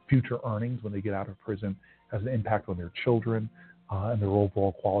people's future earnings when they get out of prison, has an impact on their children and their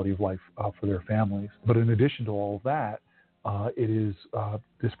overall quality of life for their families. But in addition to all of that, it is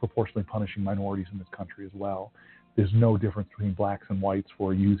disproportionately punishing minorities in this country as well. There's no difference between blacks and whites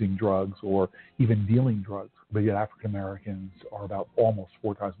for using drugs or even dealing drugs, but yet African Americans are about almost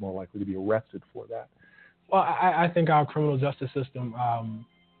 4 times more likely to be arrested for that. Well, I think our criminal justice system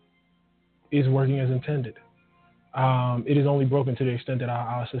is working as intended. It is only broken to the extent that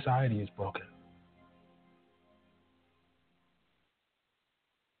our society is broken.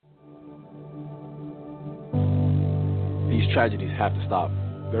 These tragedies have to stop.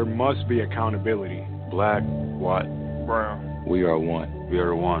 There must be accountability. Black, white, brown. We are one. We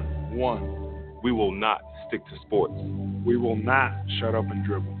are one. One. We will not stick to sports. We will not shut up and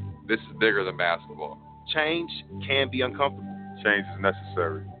dribble. This is bigger than basketball. Change can be uncomfortable. Change is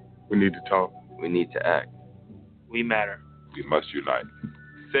necessary. We need to talk. We need to act. We matter. We must unite.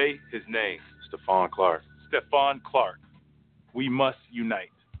 Say his name. Stephon Clark. Stephon Clark. We must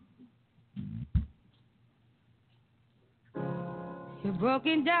unite. You're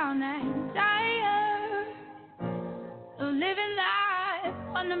broken down and tired of living life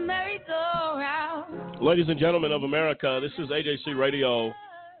on the merry-go-round. Ladies and gentlemen of America, this is AJC Radio.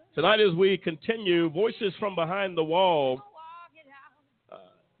 Tonight as we continue, Voices from Behind the Wall.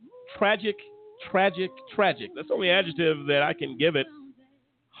 Tragic, tragic, tragic. That's the only adjective that I can give it.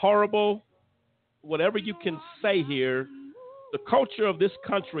 Horrible, whatever you can say here. The culture of this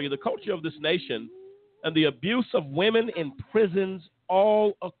country, the culture of this nation, and the abuse of women in prisons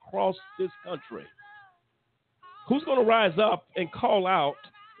all across this country. Who's going to rise up and call out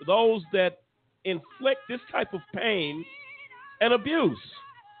those that inflict this type of pain and abuse?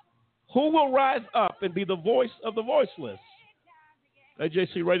 Who will rise up and be the voice of the voiceless?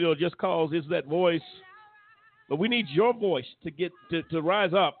 AJC Radio just calls is that voice, but we need your voice to get to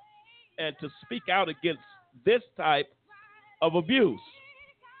rise up and to speak out against this type of abuse.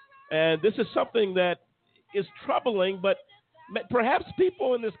 And this is something that is troubling, but perhaps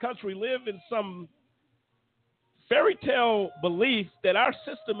people in this country live in some fairy tale belief that our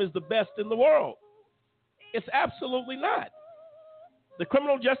system is the best in the world. It's absolutely not. The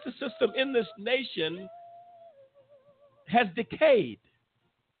criminal justice system in this nation has decayed,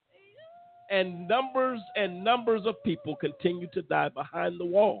 and numbers of people continue to die behind the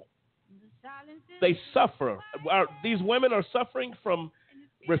wall. They suffer. These women are suffering from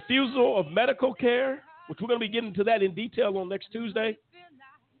refusal of medical care, which we're going to be getting to that in detail on next Tuesday.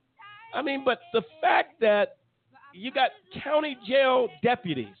 I mean, but the fact that you got county jail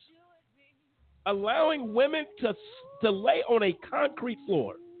deputies allowing women to lay on a concrete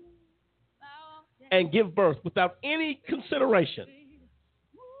floor and give birth without any consideration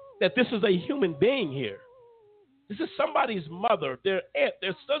that this is a human being here. This is somebody's mother, their aunt,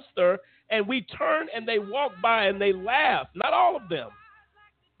 their sister, and we turn and they walk by and they laugh. Not all of them.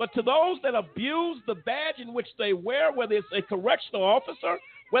 But to those that abuse the badge in which they wear, whether it's a correctional officer,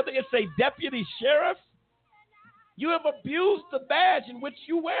 whether it's a deputy sheriff, you have abused the badge in which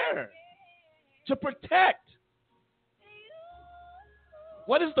you wear to protect.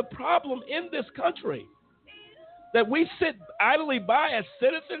 What is the problem in this country? That we sit idly by as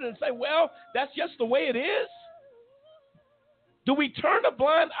citizens and say, well, that's just the way it is? Do we turn a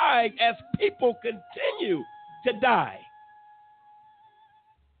blind eye as people continue to die?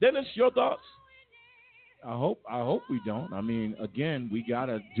 Dennis, your thoughts? I hope we don't. I mean, again, we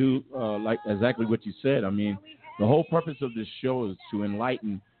gotta do like exactly what you said. I mean, the whole purpose of this show is to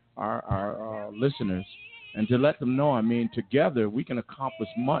enlighten our listeners and to let them know. I mean, together we can accomplish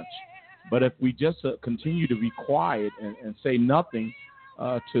much. But if we just continue to be quiet and say nothing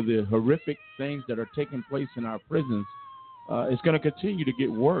to the horrific things that are taking place in our prisons, it's going to continue to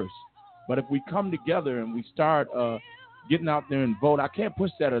get worse. But if we come together and we start getting out there and vote, I can't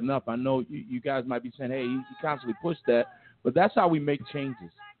push that enough. I know you guys might be saying, hey, you constantly push that. But that's how we make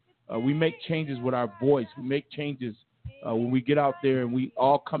changes. We make changes with our voice. We make changes when we get out there and we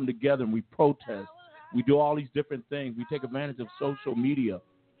all come together and we protest. We do all these different things. We take advantage of social media.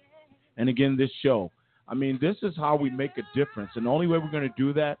 And again, this show. I mean, this is how we make a difference. And the only way we're going to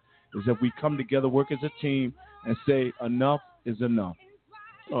do that is if we come together, work as a team, and say enough is enough.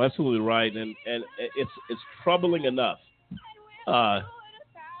 Oh, absolutely right. And it's troubling enough.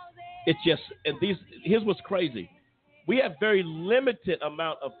 It's just, and here's what's crazy. We have very limited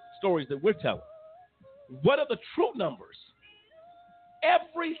amount of stories that we're telling. What are the true numbers?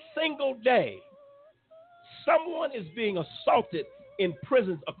 Every single day, someone is being assaulted in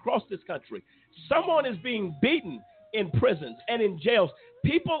prisons across this country. Someone is being beaten in prisons and in jails.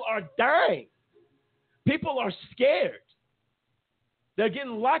 People are dying. People are scared. They're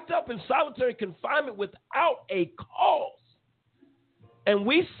getting locked up in solitary confinement without a cause. And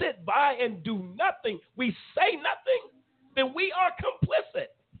we sit by and do nothing. We say nothing. Then we are complicit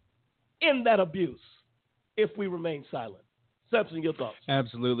in that abuse if we remain silent. Simpson, your thoughts?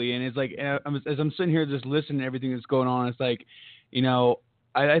 Absolutely. And it's like, as I'm sitting here just listening to everything that's going on, it's like, you know,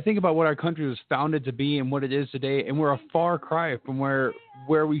 I think about what our country was founded to be and what it is today, and we're a far cry from where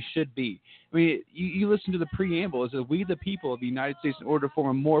we should be. I mean, you listen to the preamble. It says, we the people of the United States, in order to form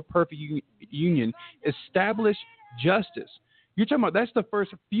a more perfect union, establish justice. You're talking about that's the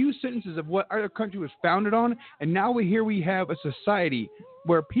first few sentences of what our country was founded on, and now we have a society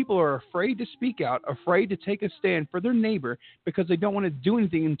where people are afraid to speak out, afraid to take a stand for their neighbor because they don't want to do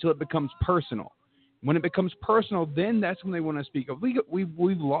anything until it becomes personal. When it becomes personal, then that's when they want to speak up. We've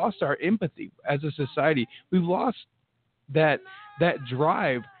lost our empathy as a society. We've lost that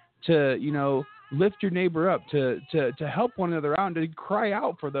drive to, you know, lift your neighbor up, to help one another out, and to cry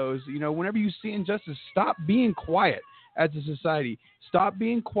out for those. You know, whenever you see injustice, stop being quiet as a society. Stop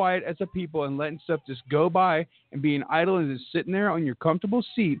being quiet as a people and letting stuff just go by and being idle and just sitting there on your comfortable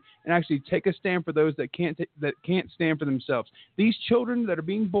seat, and actually take a stand for those that can't stand for themselves. These children that are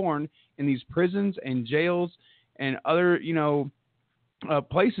being born in these prisons and jails and other, you know,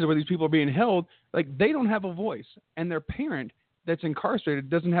 places where these people are being held, like, they don't have a voice, and their parent that's incarcerated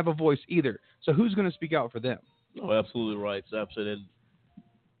doesn't have a voice either. So who's going to speak out for them? Oh, absolutely right, Sampson. And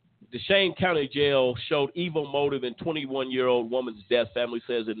the Dane County Jail showed evil motive in 21-year-old woman's death, family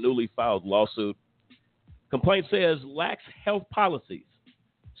says in newly filed lawsuit. Complaint says lacks health policies.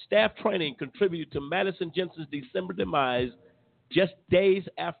 Staff training contributed to Madison Jensen's December demise just days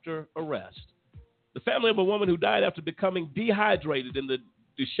after arrest. The family of a woman who died after becoming dehydrated in the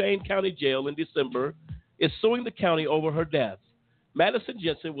Dane County Jail in December is suing the county over her death. Madison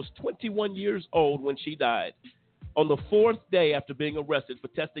Jensen was 21 years old when she died, on the fourth day after being arrested for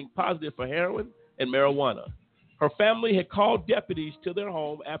testing positive for heroin and marijuana. Her family had called deputies to their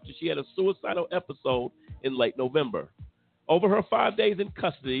home after she had a suicidal episode in late November. Over her 5 days in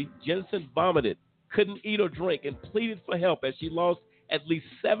custody, Jensen vomited, couldn't eat or drink, and pleaded for help as she lost at least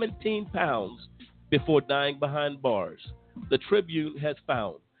 17 pounds before dying behind bars, the Tribune has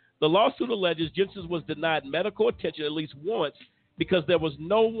found. The lawsuit alleges Jensen was denied medical attention at least once because there was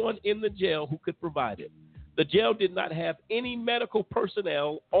no one in the jail who could provide it. The jail did not have any medical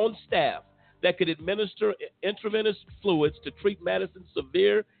personnel on staff that could administer intravenous fluids to treat Madison's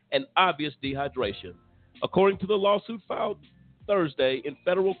severe and obvious dehydration. According to the lawsuit filed Thursday in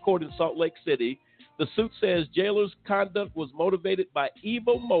federal court in Salt Lake City, The suit says jailers' conduct was motivated by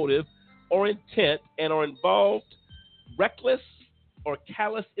evil motive or intent and are involved reckless or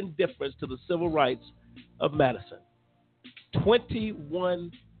callous indifference to the civil rights of Madison.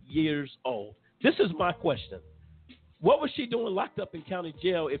 21 years old. This is my question. What was she doing locked up in county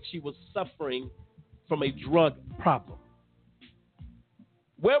jail if she was suffering from a drug problem?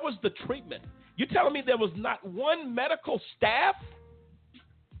 Where was the treatment? You're telling me there was not one medical staff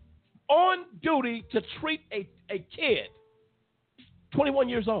on duty to treat a kid, 21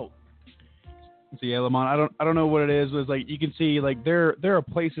 years old? So yeah, Lamont, I don't know what it is. It's like you can see like there are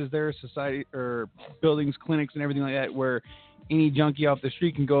places, there are society or buildings, clinics, and everything like that where any junkie off the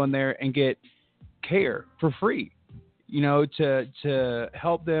street can go in there and get care for free. You know, to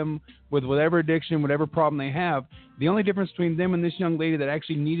help them with whatever addiction, whatever problem they have. The only difference between them and this young lady that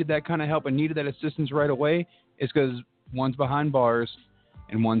actually needed that kind of help and needed that assistance right away is because one's behind bars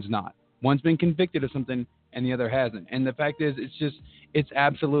and one's not. One's been convicted of something and the other hasn't. And the fact is, it's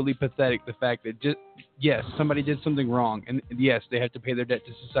absolutely pathetic, the fact that yes, somebody did something wrong, and yes, they have to pay their debt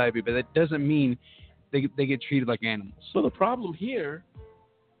to society, but that doesn't mean they get treated like animals. So the problem here,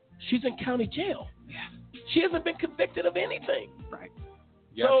 she's in county jail. Yeah. She hasn't been convicted of anything. Right.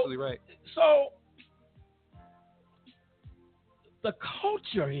 You're absolutely right. So the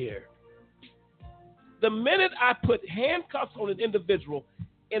culture here, the minute I put handcuffs on an individual,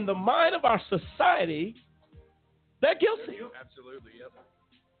 in the mind of our society, they're guilty. Absolutely, yep.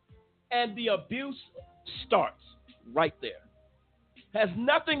 And the abuse starts right there. Has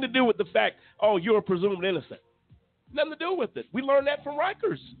nothing to do with the fact, oh, you're presumed innocent. Nothing to do with it. We learned that from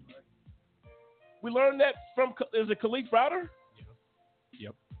Rikers. We learned that from, is it Khalif Browder?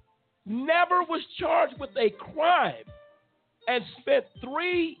 Yep. Never was charged with a crime and spent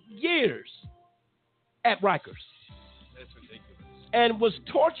 3 years at Rikers. That's ridiculous. And was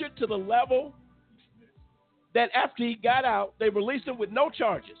tortured to the level that after he got out, they released him with no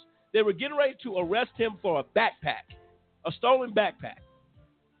charges. They were getting ready to arrest him for a backpack, a stolen backpack.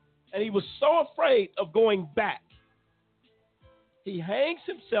 And he was so afraid of going back, he hangs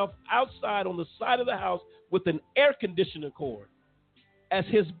himself outside on the side of the house with an air conditioner cord as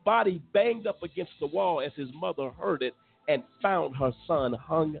his body banged up against the wall as his mother heard it and found her son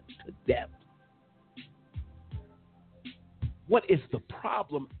hung to death. What is the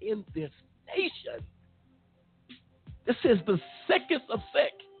problem in this nation? This is the sickest of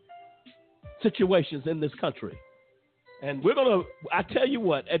sick situations in this country. And we're going to, I tell you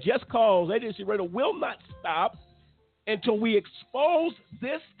what, at Just Cause, AJC Radio will not stop until we expose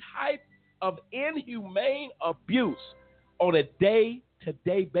this type of inhumane abuse on a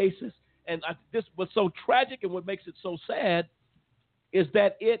day-to-day basis. And this what's so tragic and what makes it so sad is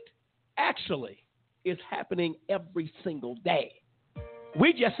that it actually is happening every single day.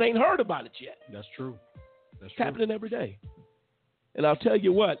 We just ain't heard about it yet. That's true. It's happening every day. And I'll tell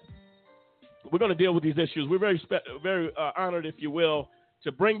you what, we're going to deal with these issues. We're very honored, if you will,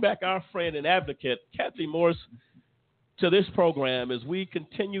 to bring back our friend and advocate, Kathy Morse, to this program as we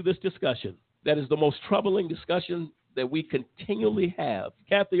continue this discussion. That is the most troubling discussion that we continually have.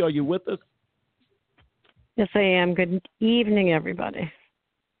 Kathy, are you with us? Yes, I am. Good evening, everybody.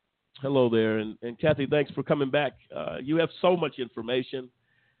 Hello there. And Kathy, thanks for coming back. You have so much information.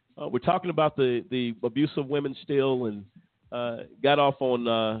 We're talking about the abuse of women still, and got off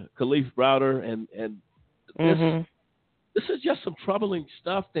on Khalif Browder, and this is just some troubling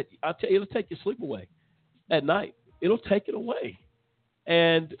stuff that I'll tell you, it'll take your sleep away at night. It'll take it away.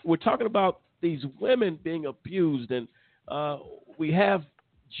 And we're talking about these women being abused, and we have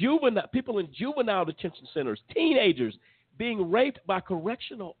people in juvenile detention centers, teenagers being raped by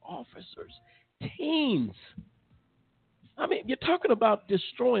correctional officers, teens. I mean, you're talking about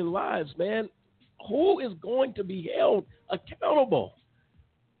destroying lives, man. Who is going to be held accountable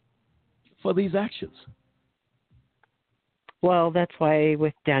for these actions? Well, that's why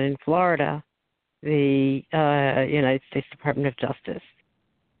down in Florida, the United States Department of Justice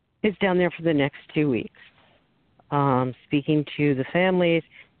is down there for the next 2 weeks, speaking to the families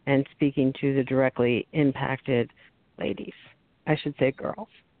and speaking to the directly impacted ladies. I should say girls.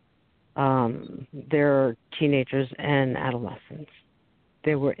 They're teenagers and adolescents.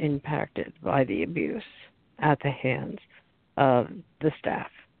 They were impacted by the abuse at the hands of the staff.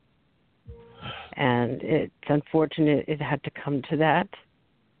 And it's unfortunate it had to come to that,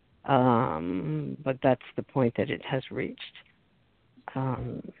 but that's the point that it has reached.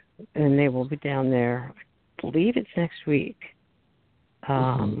 And they will be down there, I believe it's next week,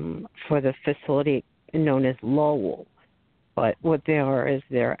 for the facility known as Lowell. But what they are is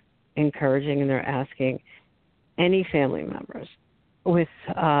they're encouraging and they're asking any family members with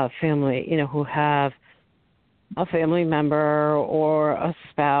family, who have a family member or a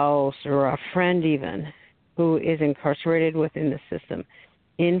spouse or a friend even who is incarcerated within the system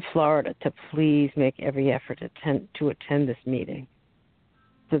in Florida to please make every effort to attend this meeting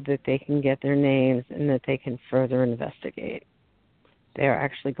so that they can get their names and that they can further investigate. They are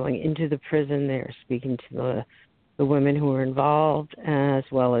actually going into the prison. They are speaking to the women who are involved as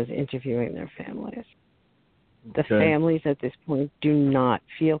well as interviewing their families. The families at this point do not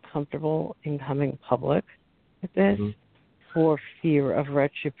feel comfortable in coming public with this for fear of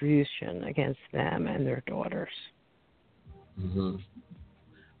retribution against them and their daughters.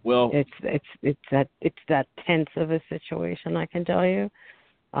 Well, it's that tense of a situation, I can tell you.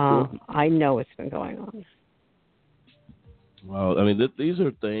 I know it's been going on. Well, I mean, these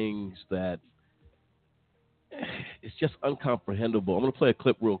are things that it's just incomprehensible. I'm going to play a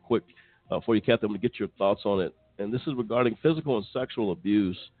clip real quick for you, Kathy. I'm going to get your thoughts on it. And this is regarding physical and sexual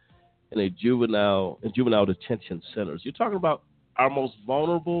abuse in juvenile detention centers. You're talking about our most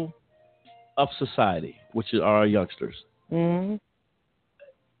vulnerable of society, which are our youngsters. Mm-hmm.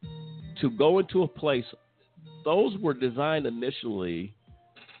 To go into a place, those were designed initially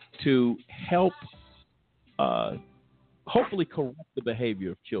to help hopefully correct the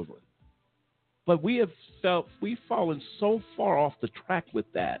behavior of children. But we've fallen so far off the track with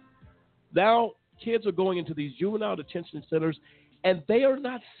that. Now kids are going into these juvenile detention centers and they are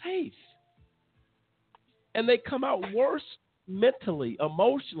not safe. And they come out worse mentally,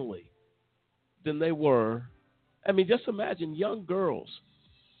 emotionally than they were. I mean, just imagine young girls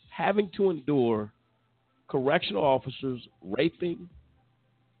having to endure correctional officers raping.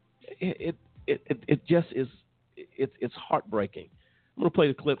 It just is. It's heartbreaking. I'm going to play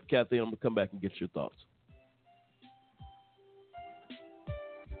the clip, Kathy. I'm going to come back and get your thoughts.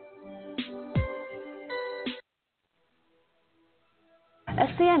 A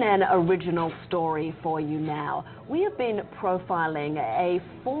CNN original story for you now. We have been profiling a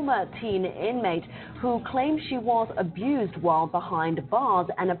former teen inmate who claims she was abused while behind bars,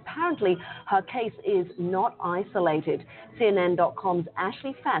 and apparently her case is not isolated. CNN.com's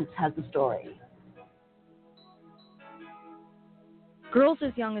Ashley Fantz has the story. Girls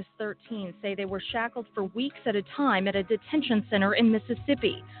as young as 13 say they were shackled for weeks at a time at a detention center in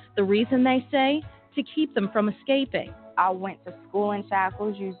Mississippi. The reason, they say, to keep them from escaping. I went to school in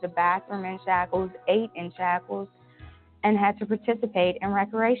shackles, used the bathroom in shackles, ate in shackles, and had to participate in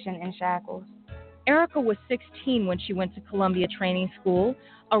recreation in shackles. Erica was 16 when she went to Columbia Training School.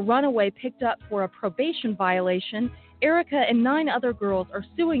 A runaway picked up for a probation violation. Erica and 9 other girls are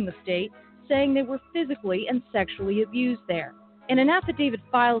suing the state, saying they were physically and sexually abused there. In an affidavit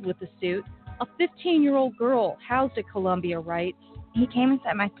filed with the suit, a 15-year-old girl housed at Columbia writes, "He came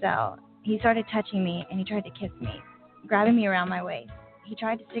inside my cell. He started touching me, and he tried to kiss me, grabbing me around my waist. He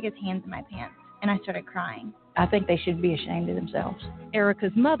tried to stick his hands in my pants, and I started crying." I think they should be ashamed of themselves.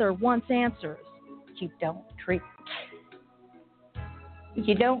 Erica's mother wants answers. You don't treat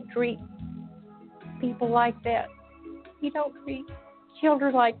people like that. You don't treat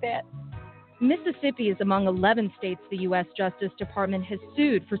children like that. Mississippi is among 11 states the U.S. Justice Department has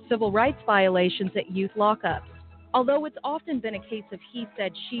sued for civil rights violations at youth lockups. Although it's often been a case of he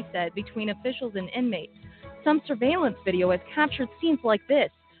said, she said between officials and inmates, some surveillance video has captured scenes like this.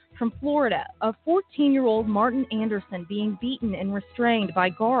 From Florida, a 14-year-old Martin Anderson being beaten and restrained by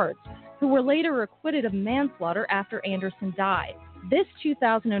guards who were later acquitted of manslaughter after Anderson died. This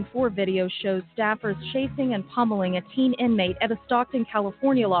 2004 video shows staffers chasing and pummeling a teen inmate at a Stockton,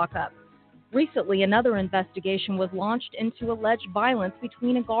 California lockup. Recently, another investigation was launched into alleged violence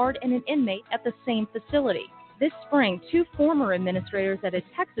between a guard and an inmate at the same facility. This spring, 2 former administrators at a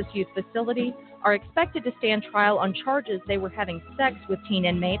Texas youth facility are expected to stand trial on charges they were having sex with teen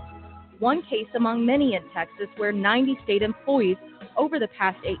inmates, one case among many in Texas where 90 state employees over the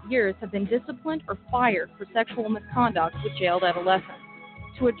past 8 years have been disciplined or fired for sexual misconduct with jailed adolescents.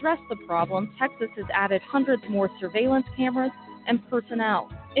 To address the problem, Texas has added hundreds more surveillance cameras and personnel.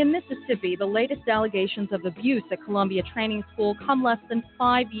 In Mississippi, the latest allegations of abuse at Columbia Training School come less than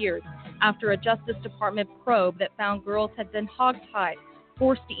 5 years after a Justice Department probe that found girls had been hogtied,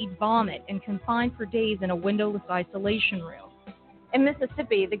 forced to eat vomit, and confined for days in a windowless isolation room. In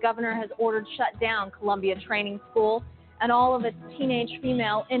Mississippi, the governor has ordered shut down Columbia Training School and all of its teenage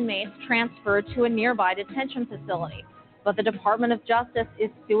female inmates transferred to a nearby detention facility. But the Department of Justice is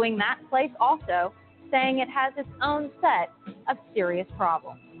suing that place also, saying it has its own set of serious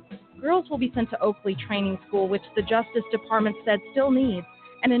problems. Girls will be sent to Oakley Training School, which the Justice Department said still needs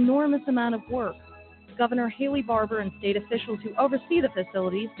an enormous amount of work. Governor Haley Barbour and state officials who oversee the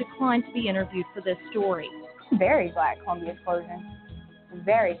facilities declined to be interviewed for this story. Very glad Columbia's closing.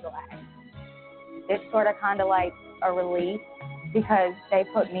 very glad. It's sort of kind of like a relief because they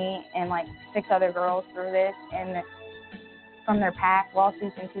put me and like 6 other girls through this, and from their past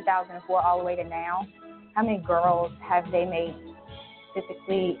lawsuits in 2004 all the way to now, how many girls have they made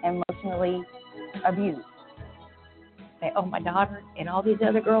physically, emotionally abused? They owe my daughter and all these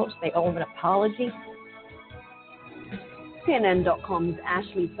other girls, they owe them an apology. CNN.com's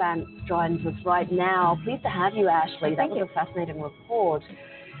Ashley Fantz joins us right now. Pleased to have you, Ashley. That was a fascinating report.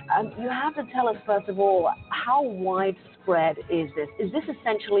 You have to tell us, first of all, how widespread is this? Is this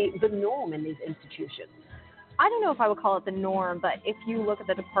essentially the norm in these institutions? I don't know if I would call it the norm, but if you look at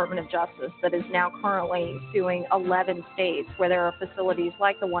the Department of Justice that is now currently suing 11 states where there are facilities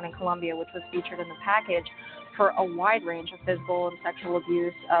like the one in Columbia, which was featured in the package, for a wide range of physical and sexual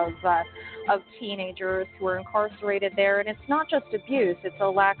abuse of teenagers who are incarcerated there. And it's not just abuse, it's a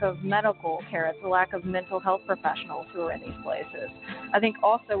lack of medical care, it's a lack of mental health professionals who are in these places. I think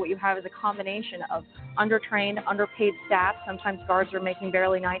also what you have is a combination of undertrained, underpaid staff. Sometimes guards are making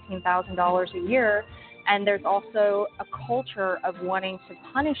barely $19,000 a year. And there's also a culture of wanting to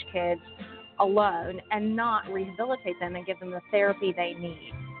punish kids alone and not rehabilitate them and give them the therapy they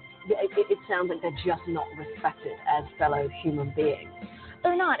need. It sounds like they're just not respected as fellow human beings.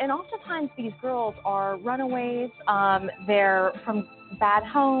 They're not. And oftentimes these girls are runaways. They're from bad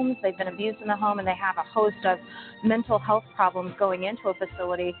homes. They've been abused in the home, and they have a host of mental health problems going into a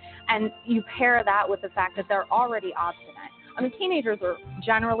facility. And you pair that with the fact that they're already obstinate. I mean, teenagers are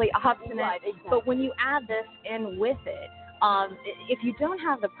generally obstinate, right, exactly. But when you add this in with it, if you don't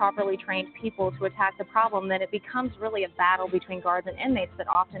have the properly trained people to attack the problem, then it becomes really a battle between guards and inmates that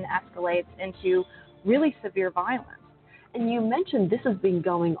often escalates into really severe violence. And you mentioned this has been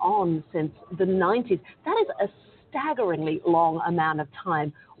going on since the 90s. That is a staggeringly long amount of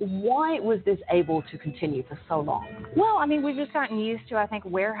time. Why was this able to continue for so long? Well, I mean, we've just gotten used to, I think,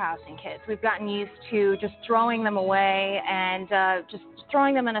 warehousing kids. We've gotten used to just throwing them away and just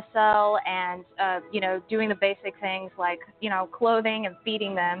throwing them in a cell and, doing the basic things like, clothing and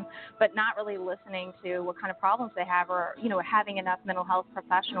feeding them, but not really listening to what kind of problems they have or, having enough mental health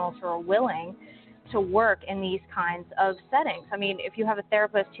professionals who are willing to work in these kinds of settings. I mean, if you have a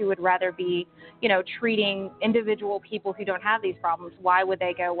therapist who would rather be, treating individual people who don't have these problems, why would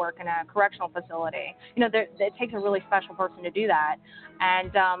they go work in a correctional facility? It takes a really special person to do that.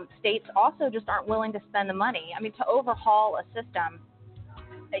 And states also just aren't willing to spend the money. I mean, to overhaul a system,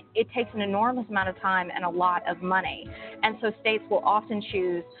 it takes an enormous amount of time and a lot of money. And so states will often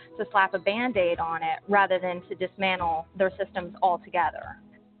choose to slap a Band-Aid on it rather than to dismantle their systems altogether.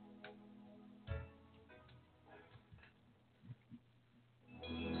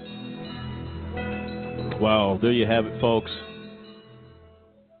 Wow, there you have it, folks.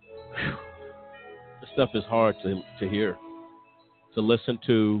 Whew. This stuff is hard to hear, to listen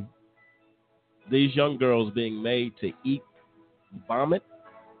to. These young girls being made to eat vomit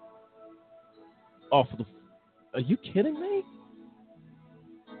off of the... Are you kidding me?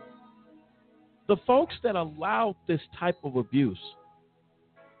 The folks that allow this type of abuse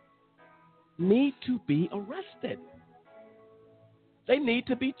need to be arrested. They need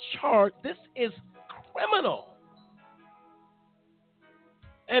to be charged. This is criminal.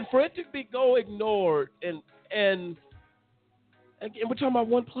 And for it to go ignored and again, we're talking about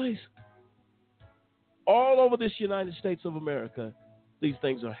one place. All over this United States of America, these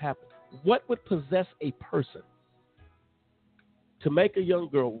things are happening. What would possess a person to make a young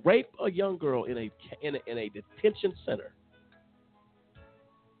girl, rape a young girl in a detention center,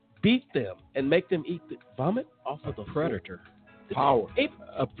 beat them, and make them eat the vomit off of the predator? Power.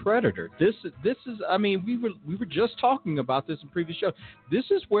 A predator. This is. I mean, we were just talking about this in previous shows. This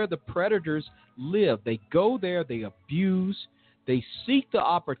is where the predators live. They go there. They abuse. They seek the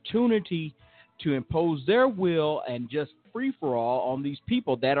opportunity to impose their will and just free for all on these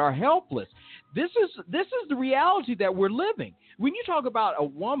people that are helpless. This is the reality that we're living. When you talk about a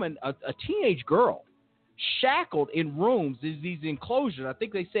woman, a teenage girl, shackled in rooms, these enclosures. I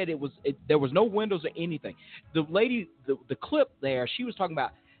think they said there was no windows or anything. The lady, the clip there, she was talking about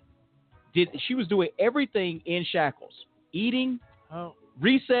she was doing everything in shackles, eating,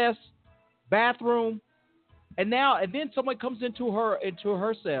 recess, bathroom, and then someone comes into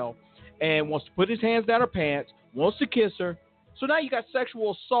her cell and wants to put his hands down her pants, wants to kiss her. So now you got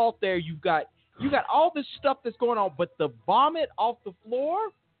sexual assault there. You got all this stuff that's going on, but the vomit off the floor.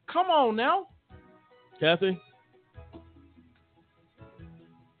 Come on now. Kathy,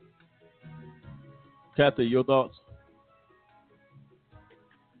 your thoughts?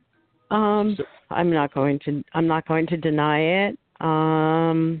 I'm not going to deny it.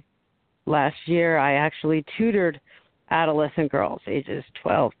 Last year, I actually tutored adolescent girls, ages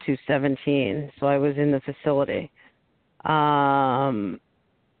 12 to 17. So I was in the facility. While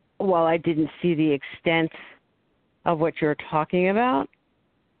I didn't see the extent of what you're talking about,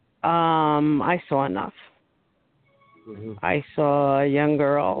 I saw enough. Mm-hmm. I saw young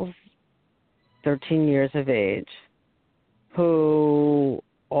girls, 13 years of age, who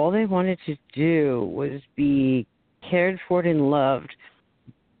all they wanted to do was be cared for and loved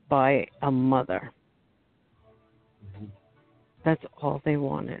by a mother. Mm-hmm. That's all they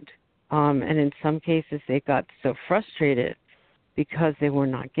wanted. And in some cases, they got so frustrated because they were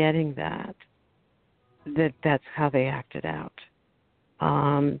not getting that's how they acted out.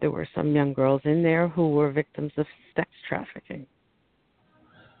 There were some young girls in there who were victims of sex trafficking,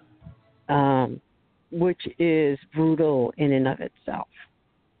 which is brutal in and of itself.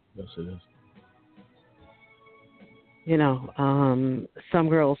 Yes, it is. You know, some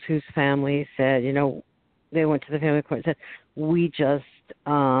girls whose families said, you know, they went to the family court and said, we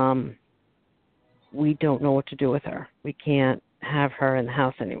don't know what to do with her. We can't have her in the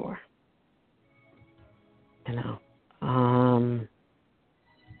house anymore. You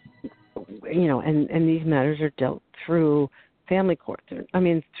know, and these matters are dealt through family courts. Through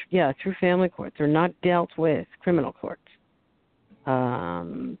family courts. They're not dealt with criminal courts.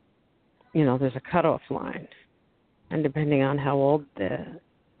 There's a cutoff line. And depending on how old the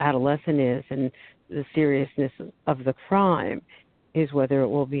adolescent is and the seriousness of the crime is whether it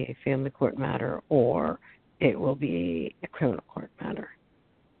will be a family court matter or it will be a criminal court matter.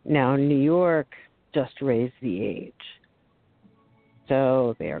 Now, New York just raised the age.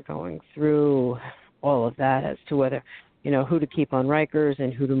 So they are going through all of that as to whether, who to keep on Rikers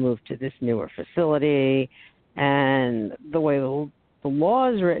and who to move to this newer facility. And the way the law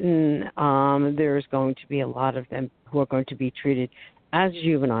is written, there's going to be a lot of them who are going to be treated as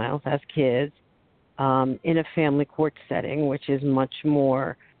juveniles, as kids, in a family court setting, which is much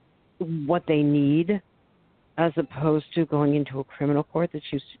more what they need as opposed to going into a criminal court that's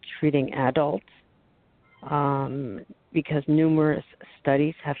used to treating adults. Because numerous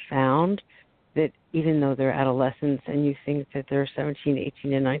studies have found that even though they're adolescents and you think that they're 17,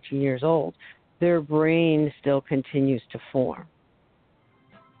 18, and 19 years old, their brain still continues to form.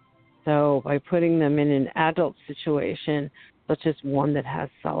 So by putting them in an adult situation, such as one that has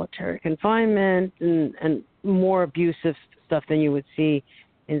solitary confinement and more abusive stuff than you would see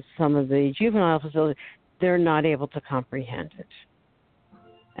in some of the juvenile facilities, they're not able to comprehend it.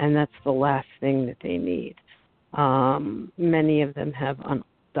 And that's the last thing that they need. Many of them have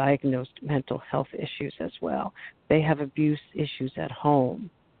undiagnosed mental health issues as well. They have abuse issues at home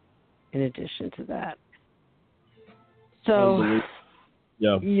in addition to that. So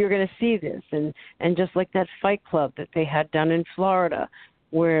you're going to see this. And just like that fight club that they had down in Florida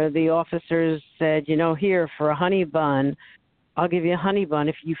where the officers said, here for a honey bun, I'll give you a honey bun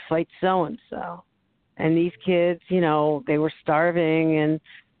if you fight so-and-so. And these kids, they were starving and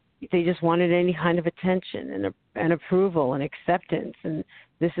they just wanted any kind of attention and approval and acceptance. And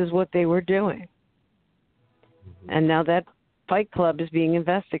this is what they were doing. And now that fight club is being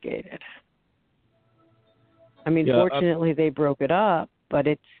investigated. I mean, fortunately, they broke it up, but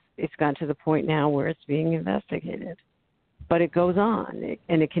it's gotten to the point now where it's being investigated. But it goes on,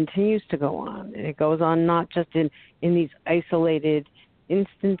 and it continues to go on. And it goes on not just in these isolated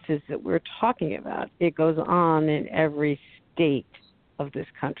instances that we're talking about. It goes on in every state of this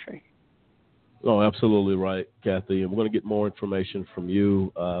country. Oh, absolutely right, Kathy. And we're going to get more information from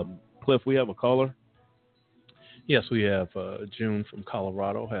you. Cliff, we have a caller? Yes, we have June from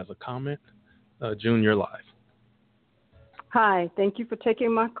Colorado has a comment. June, you're live. Hi, thank you for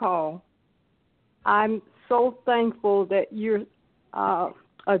taking my call. I'm so thankful that you're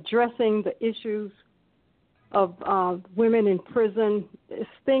addressing the issues of women in prison. It's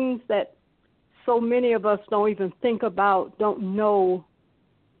things that so many of us don't even think about, don't know,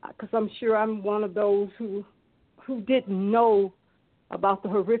 because I'm sure I'm one of those who didn't know about the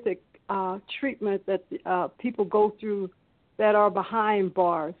horrific treatment that people go through that are behind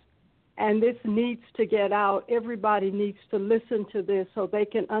bars. And this needs to get out. Everybody needs to listen to this so they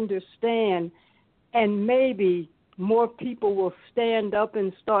can understand. And maybe more people will stand up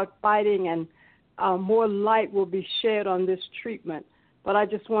and start fighting and more light will be shed on this treatment. But I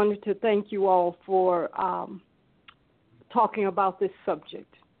just wanted to thank you all for talking about this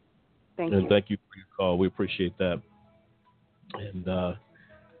subject. Thank you. And thank you for your call. We appreciate that. And,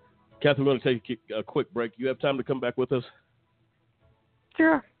 Kathy, we're going to take a quick break. You have time to come back with us?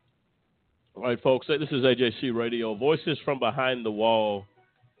 Sure. All right, folks. This is AJC Radio. Voices from Behind the Wall.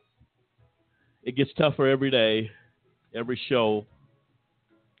 It gets tougher every day, every show.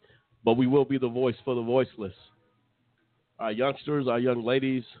 But we will be the voice for the voiceless. our youngsters, our young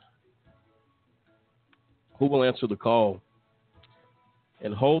ladies, who will answer the call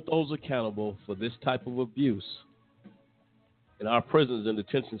and hold those accountable for this type of abuse in our prisons and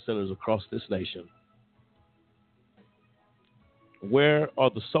detention centers across this nation. Where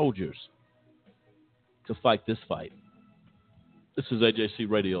are the soldiers to fight this fight? This is AJC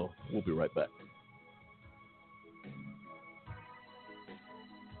Radio. We'll be right back.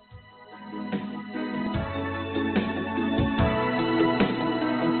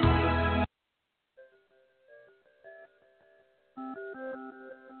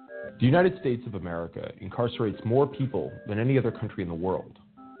 The United States of America incarcerates more people than any other country in the world.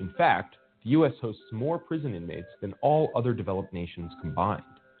 In fact, the U.S. hosts more prison inmates than all other developed nations combined.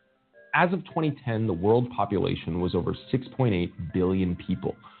 As of 2010, the world population was over 6.8 billion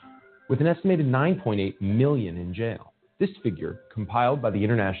people, with an estimated 9.8 million in jail. This figure, compiled by the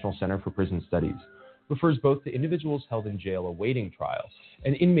International Center for Prison Studies, refers both to individuals held in jail awaiting trial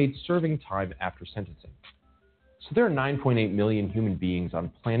and inmates serving time after sentencing. So there are 9.8 million human beings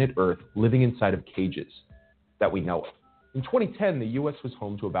on planet Earth living inside of cages that we know of. In 2010, the U.S. was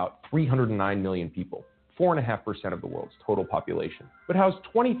home to about 309 million people, 4.5% of the world's total population, but housed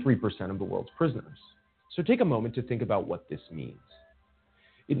 23% of the world's prisoners. So take a moment to think about what this means.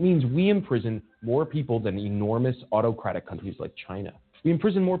 It means we imprison more people than enormous autocratic countries like China. We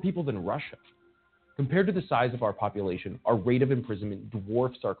imprison more people than Russia. Compared to the size of our population, our rate of imprisonment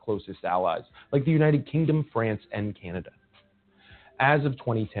dwarfs our closest allies, like the United Kingdom, France, and Canada. As of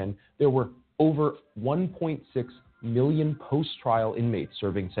 2010, there were over 1.6 million post-trial inmates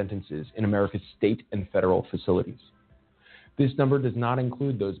serving sentences in America's state and federal facilities. This number does not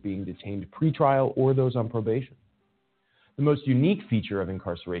include those being detained pre-trial or those on probation. The most unique feature of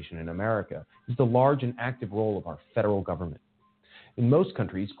incarceration in America is the large and active role of our federal government. In most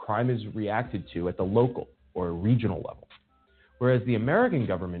countries, crime is reacted to at the local or regional level, whereas the American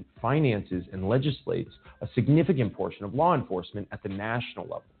government finances and legislates a significant portion of law enforcement at the national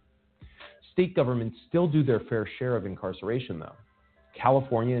level. State governments still do their fair share of incarceration, though.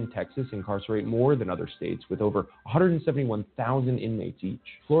 California and Texas incarcerate more than other states with over 171,000 inmates each.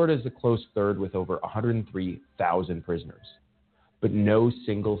 Florida is a close third with over 103,000 prisoners. But no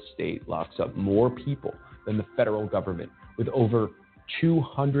single state locks up more people than the federal government, with over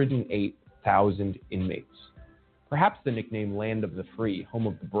 208,000 inmates. Perhaps the nickname Land of the Free, Home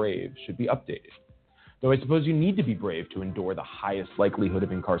of the Brave should be updated. Though I suppose you need to be brave to endure the highest likelihood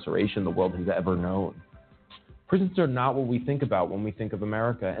of incarceration the world has ever known. Prisons are not what we think about when we think of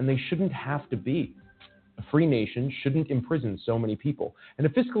America, and they shouldn't have to be. A free nation shouldn't imprison so many people, and a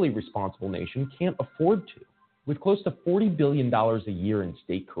fiscally responsible nation can't afford to. With close to $40 billion a year in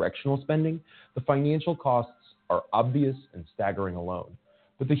state correctional spending, the financial costs are obvious and staggering alone,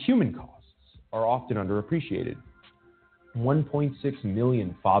 but the human costs are often underappreciated. 1.6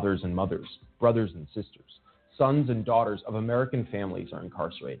 million fathers and mothers, brothers and sisters, sons and daughters of American families are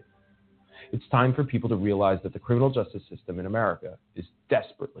incarcerated. It's time for people to realize that the criminal justice system in America is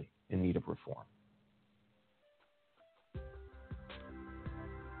desperately in need of reform.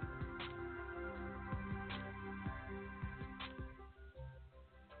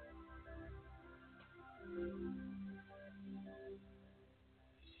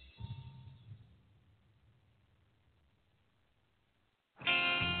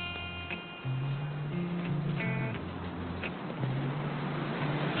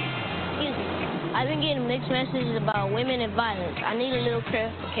 I've been getting mixed messages about women and violence. I need a little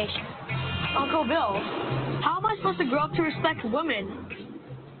clarification. Uncle Bill, how am I supposed to grow up to respect women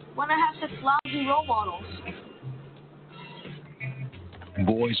when I have such lousy role models?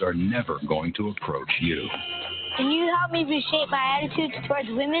 Boys are never going to approach you. Can you help me reshape my attitudes towards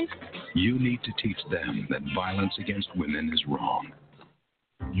women? You need to teach them that violence against women is wrong.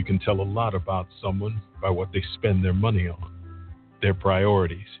 You can tell a lot about someone by what they spend their money on, their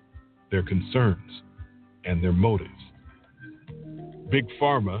priorities, their concerns, and their motives. Big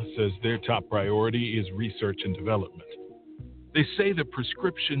Pharma says their top priority is research and development. They say that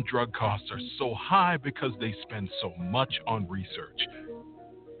prescription drug costs are so high because they spend so much on research.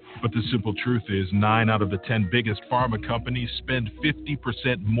 But the simple truth is 9 out of the 10 biggest pharma companies spend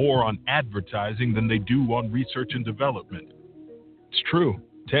 50% more on advertising than they do on research and development. It's true,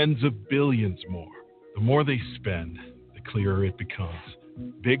 tens of billions more. The more they spend, the clearer it becomes.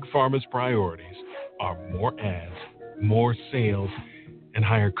 Big Pharma's priorities are more ads, more sales, and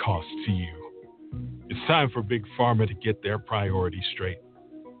higher costs to you. It's time for Big Pharma to get their priorities straight.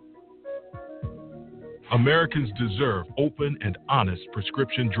 Americans deserve open and honest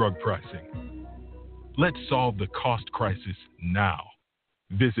prescription drug pricing. Let's solve the cost crisis now.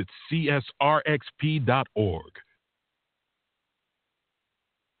 Visit csrxp.org.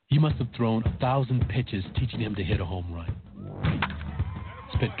 You must have thrown 1,000 pitches teaching him to hit a home run.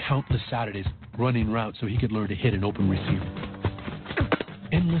 Spent countless Saturdays running routes so he could learn to hit an open receiver.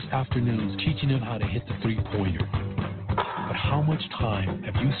 Endless afternoons teaching him how to hit the three-pointer. But how much time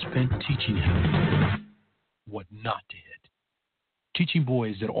have you spent teaching him what not to hit? Teaching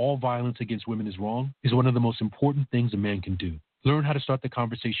boys that all violence against women is wrong is one of the most important things a man can do. Learn how to start the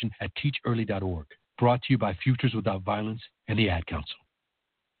conversation at teachearly.org. Brought to you by Futures Without Violence and the Ad Council.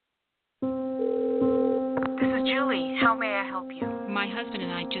 This is Julie. How may I help you? My husband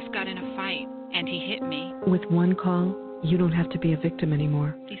and I just got in a fight, and he hit me. With one call, you don't have to be a victim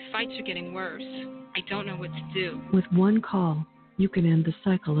anymore. These fights are getting worse. I don't know what to do. With one call, you can end the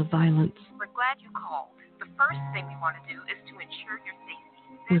cycle of violence. We're glad you called. The first thing we want to do is to ensure your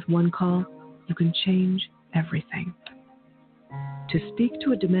safety. With one call, you can change everything. To speak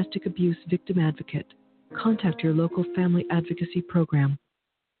to a domestic abuse victim advocate, contact your local family advocacy program.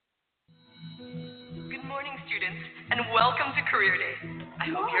 Good morning, students, and welcome to Career Day. I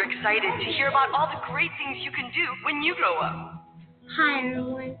hope you're excited to hear about all the great things you can do when you grow up. Hi,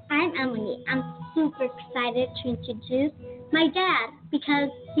 everyone. I'm Emily. I'm super excited to introduce my dad because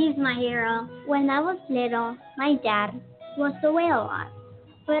he's my hero. When I was little, my dad was away a lot.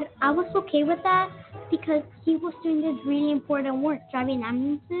 But I was okay with that because he was doing this really important work, driving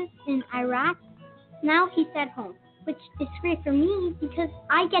ambulances in Iraq. Now he's at home, which is great for me because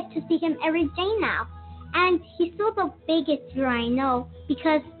I get to see him every day now. And he's still the biggest hero I know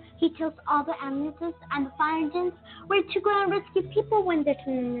because he tells all the ambulances and the fire engines where to go and rescue people when there's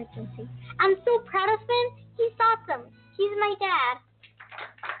an emergency. I'm so proud of him. He's awesome. He's my dad.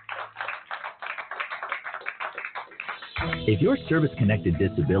 If your service-connected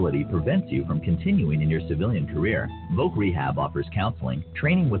disability prevents you from continuing in your civilian career, Voc Rehab offers counseling,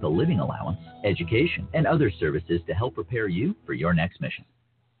 training with a living allowance, education, and other services to help prepare you for your next mission.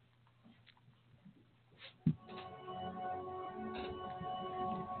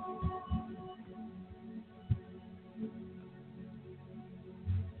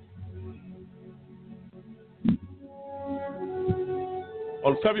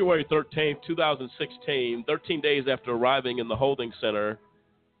 On February 13, 2016, 13 days after arriving in the holding center,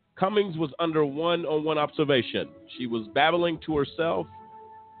 Cummings was under one-on-one observation. She was babbling to herself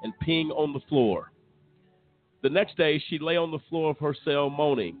and peeing on the floor. The next day, she lay on the floor of her cell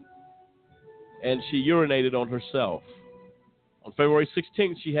moaning, and she urinated on herself. On February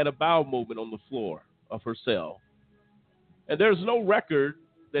 16th, she had a bowel movement on the floor of her cell. And there's no record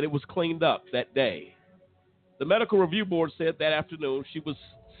that it was cleaned up that day. The medical review board said that afternoon she was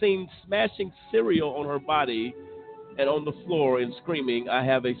seen smashing cereal on her body and on the floor and screaming, "I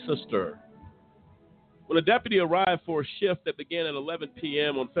have a sister." When a deputy arrived for a shift that began at 11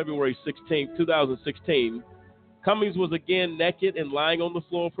 p.m. on February 16, 2016, Cummings was again naked and lying on the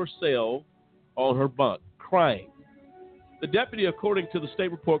floor of her cell on her bunk, crying. The deputy, according to the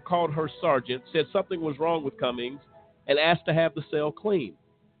state report, called her sergeant, said something was wrong with Cummings, and asked to have the cell cleaned.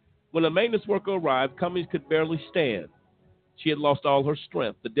 When a maintenance worker arrived, Cummings could barely stand. She had lost all her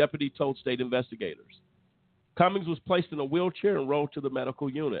strength, the deputy told state investigators. Cummings was placed in a wheelchair and rolled to the medical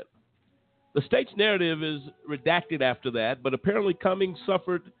unit. The state's narrative is redacted after that, but apparently Cummings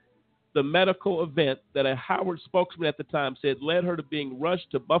suffered the medical event that a Howard spokesman at the time said led her to being rushed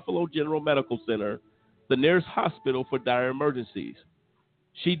to Buffalo General Medical Center, the nearest hospital for dire emergencies.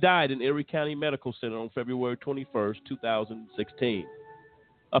 She died in Erie County Medical Center on February 21, 2016.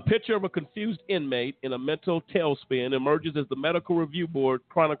 A picture of a confused inmate in a mental tailspin emerges as the medical review board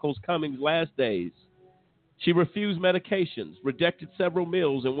chronicles Cummings' last days. She refused medications, rejected several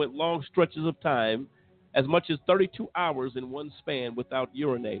meals, and went long stretches of time, as much as 32 hours in one span, without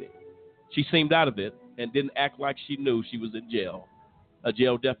urinating. She seemed out of it and didn't act like she knew she was in jail, a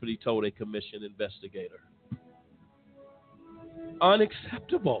jail deputy told a commissioned investigator.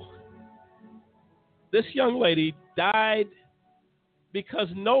 Unacceptable. This young lady died because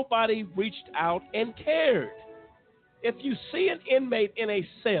nobody reached out and cared. If you see an inmate in a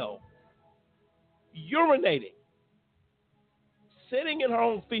cell urinating, sitting in her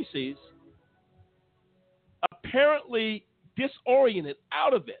own feces, apparently disoriented,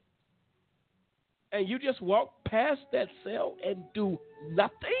 out of it, and you just walk past that cell and do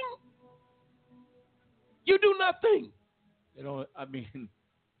nothing? You do nothing. You know, I mean,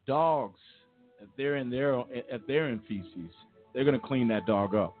 dogs, if they're in feces, they're going to clean that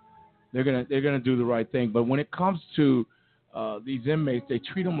dog up. They're going to do the right thing. But when it comes to these inmates, they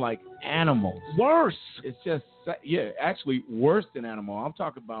treat them like animals. Worse. It's just, actually worse than animals. I'm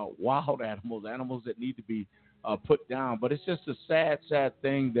talking about wild animals, animals that need to be put down. But it's just a sad, sad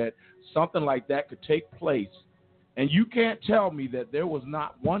thing that something like that could take place And you can't tell me that there was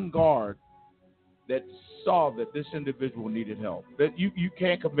not one guard that saw that this individual needed help. That you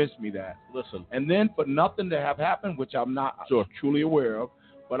can't convince me that. Listen. And then for nothing to have happened, which I'm not truly aware of,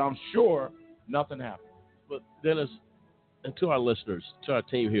 but I'm sure nothing happened. But Dennis, and to our listeners, to our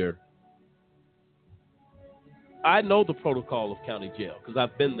team here, I know the protocol of county jail because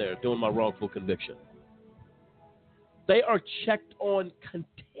I've been there doing my wrongful conviction. They are checked on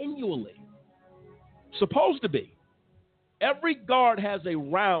continually. Supposed to be. Every guard has a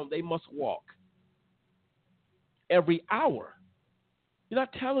round they must walk. Every hour. You're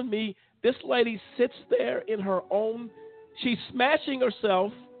not telling me this lady sits there in her own, she's smashing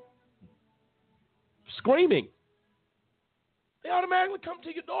herself, screaming. They automatically come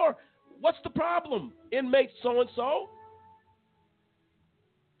to your door. What's the problem, inmate so-and-so?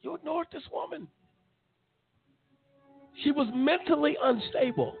 You ignored this woman. She was mentally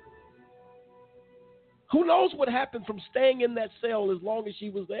unstable. Who knows what happened from staying in that cell as long as she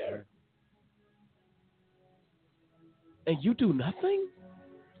was there? And you do nothing?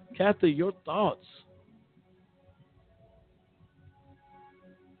 Kathy, your thoughts.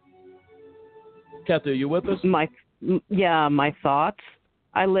 Kathy, are you with us? My thoughts.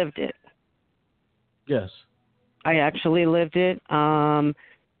 I lived it. Yes. I actually lived it.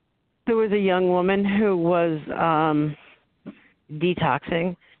 There was a young woman who was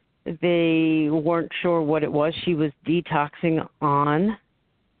detoxing. They weren't sure what it was she was detoxing on.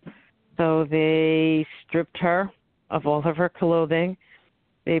 So they stripped her of all of her clothing.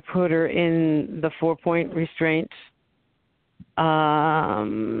 They put her in the 4-point restraints.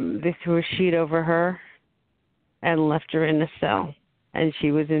 They threw a sheet over her and left her in the cell. And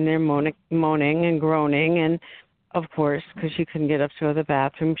she was in there moaning and groaning. And, of course, because she couldn't get up to go to the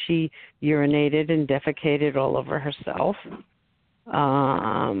bathroom, she urinated and defecated all over herself.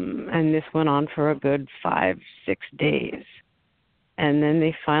 And this went on for a good 5-6 days. And then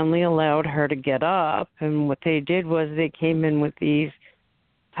they finally allowed her to get up. And what they did was they came in with these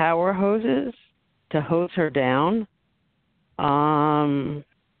power hoses to hose her down. And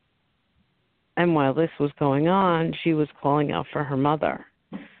while this was going on, she was calling out for her mother.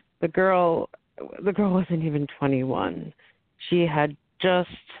 The girl wasn't even 21. She had just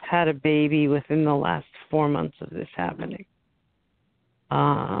had a baby within the last 4 months of this happening.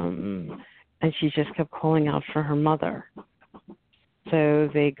 And she just kept calling out for her mother. So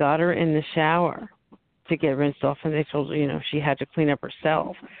they got her in the shower to get rinsed off, and they told her, she had to clean up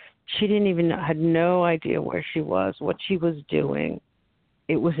herself. She had no idea where she was, what she was doing.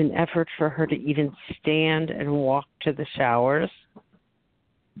 It was an effort for her to even stand and walk to the showers.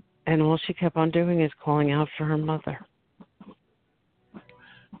 And all she kept on doing is calling out for her mother.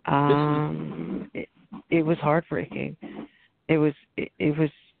 It was heartbreaking. It was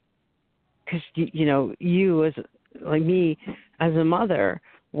because, you as like me as a mother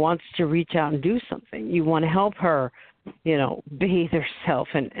wants to reach out and do something. You want to help her, bathe herself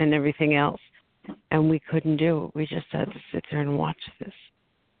and everything else. And we couldn't do it. We just had to sit there and watch this.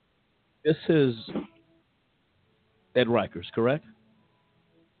 This is Ed Rikers, correct?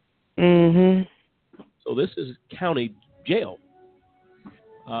 Mm-hmm. So this is county jail.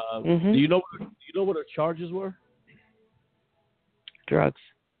 Mm-hmm. Do you know what her charges were? Drugs.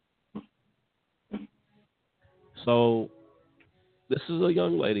 So this is a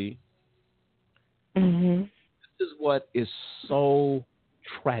young lady. Mm-hmm. This is what is so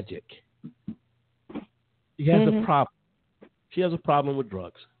tragic. She has a problem. She has a problem with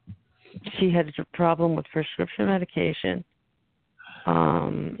drugs. She had a problem with prescription medication,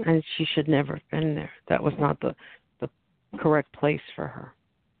 and she should never have been there. That was not the correct place for her.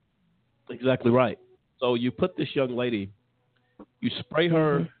 Exactly right. So you put this young lady, you spray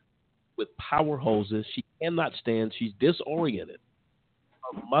her with power hoses. She cannot stand. She's disoriented.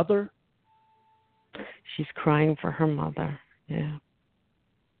 Her mother? She's crying for her mother. Yeah.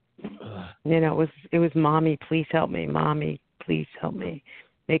 It was, Mommy, please help me. Mommy, please help me.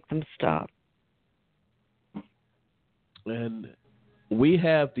 Make them stop. And we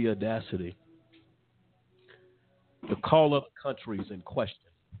have the audacity to call up countries in question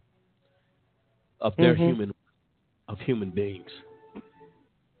of their human beings.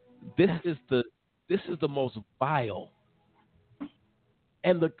 This is the most vile,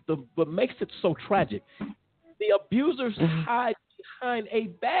 and what makes it so tragic. The abusers hide behind a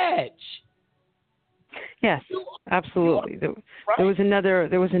badge. Yes, absolutely. There was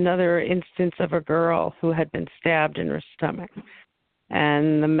another instance of a girl who had been stabbed in her stomach,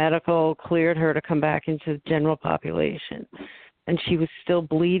 and the medical cleared her to come back into the general population, and she was still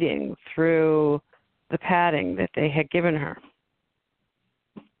bleeding through the padding that they had given her,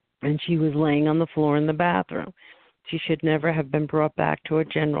 and she was laying on the floor in the bathroom. She should never have been brought back to a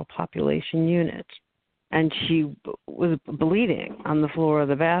general population unit. And she was bleeding on the floor of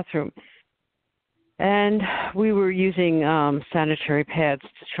the bathroom. And we were using sanitary pads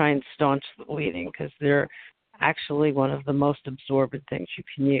to try and staunch the bleeding because they're actually one of the most absorbent things you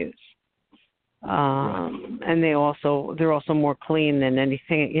can use. And they're also more clean than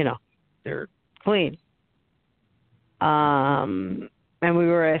anything, they're clean. And we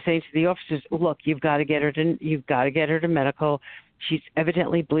were saying to the officers, look, you've got to get her to medical. She's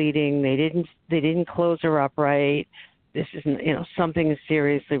evidently bleeding. They didn't close her up right. This isn't, something is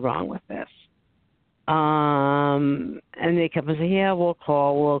seriously wrong with this. And they kept on saying, yeah, we'll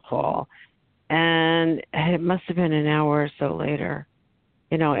call. And it must have been an hour or so later,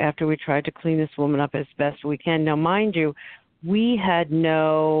 after we tried to clean this woman up as best we can. Now, mind you, we had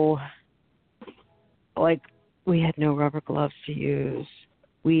no rubber gloves to use.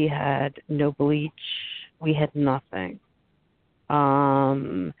 We had no bleach. We had nothing.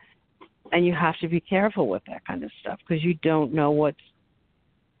 And you have to be careful with that kind of stuff because you don't know what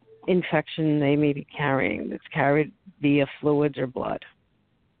infection they may be carrying that's carried via fluids or blood.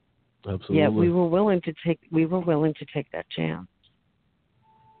 Absolutely. Yeah, we were willing to take that chance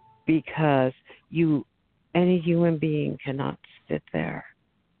because any human being cannot sit there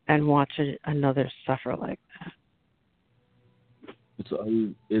and watch another suffer like that.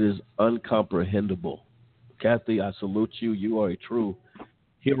 It is uncomprehendable. Kathy, I salute you. You are a true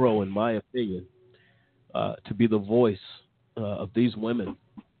hero, in my opinion, to be the voice of these women.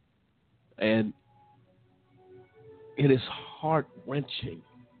 And it is heart-wrenching.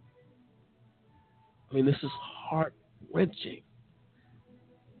 I mean, this is heart-wrenching.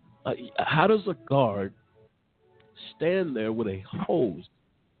 How does a guard stand there with a hose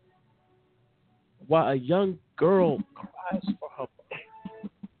while a young girl cries for her mother?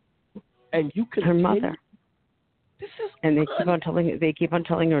 And you can her mother. And they keep on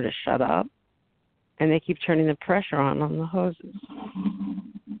telling her to shut up, and they keep turning the pressure on the hoses.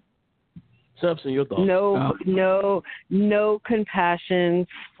 Sampson, your thoughts? No compassion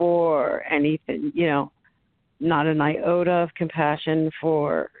for anything. Not an iota of compassion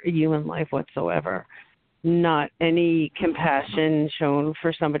for human life whatsoever. Not any compassion shown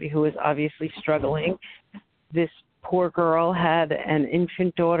for somebody who is obviously struggling. This poor girl had an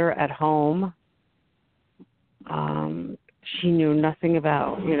infant daughter at home. She knew nothing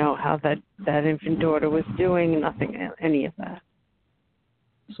about, how that infant daughter was doing, nothing, any of that.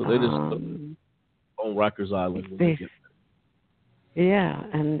 So they just on Rikers Island. Yeah,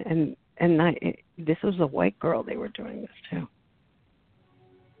 and this was a white girl they were doing this to.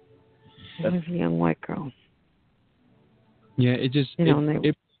 She was a young white girl. Yeah, it just.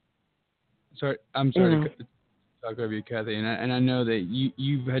 Sorry, I'm sorry to talk over you, Kathy, and I know that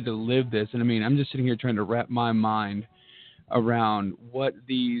you've had to live this, and I mean, I'm just sitting here trying to wrap my mind around what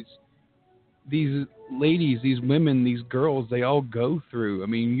these ladies, these women, these girls, they all go through. I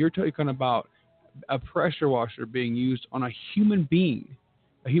mean, you're talking about a pressure washer being used on a human being.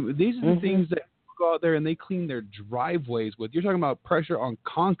 These are the things that go out there and they clean their driveways with. You're talking about pressure on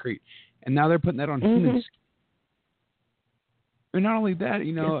concrete, and now they're putting that on human skin. And not only that,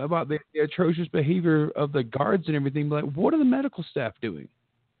 about the atrocious behavior of the guards and everything, but what are the medical staff doing?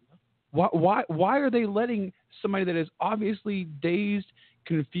 Why are they letting somebody that is obviously dazed,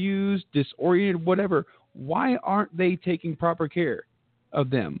 confused, disoriented, whatever, why aren't they taking proper care of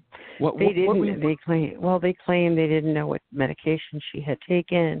them? They claim they didn't know what medication she had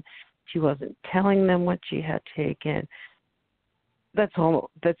taken. She wasn't telling them what she had taken. That's all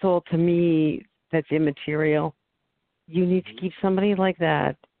to me, that's immaterial. You need to keep somebody like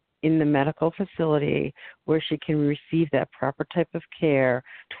that in the medical facility where she can receive that proper type of care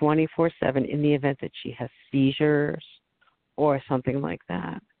 24/7 in the event that she has seizures or something like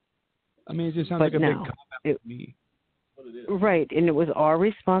that. I mean, it just sounds like a big cop-out to me. Right, and it was our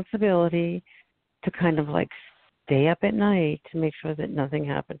responsibility to kind of stay up at night to make sure that nothing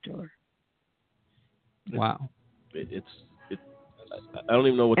happened to her. Wow. I don't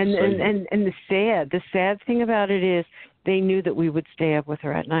even know what to say. And the sad thing about it is they knew that we would stay up with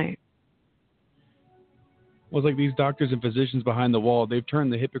her at night. Well, it's like these doctors and physicians behind the wall, they've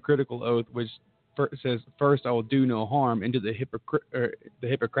turned the hypocritical oath, which says, first I will do no harm, into the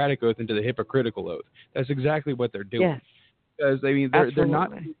Hippocratic oath, into the hypocritical oath. That's exactly what they're doing. Yes. Because, I mean, they're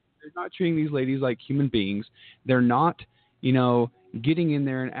not treating these ladies like human beings. They're not, getting in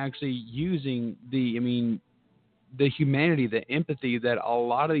there and actually using the humanity, the empathy that a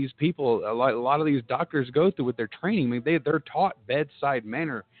lot of these people, a lot of these doctors go through with their training. I mean, they're taught bedside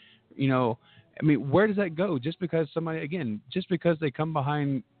manner. Where does that go? Just because they come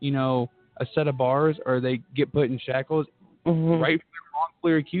behind, a set of bars or they get put in shackles, Mm-hmm. right? When they're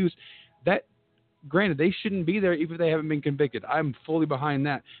wrongfully accused. That, granted, they shouldn't be there even if they haven't been convicted. I'm fully behind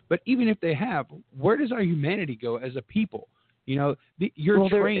that. But even if they have, where does our humanity go as a people? You know, you're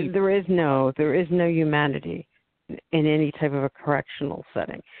trained. There is no humanity in any type of a correctional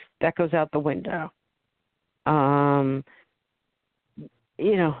setting. That goes out the window. You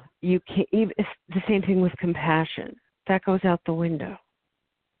know, you can't. It's the same thing with compassion. That goes out the window.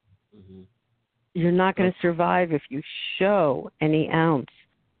 Mm-hmm. You're not going to survive if you show any ounce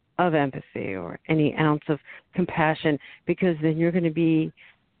of empathy or any ounce of compassion, because then you're going to be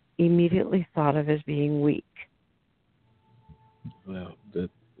immediately thought of as being weak. Well,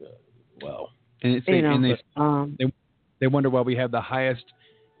 And it's they wonder why we have the highest,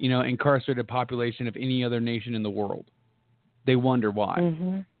 incarcerated population of any other nation in the world. They wonder why.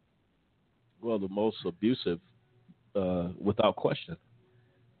 Mm-hmm. Well, the most abusive, without question.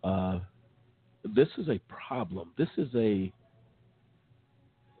 This is a problem. This is a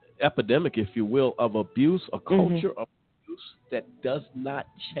epidemic, if you will, of abuse, a culture of abuse that does not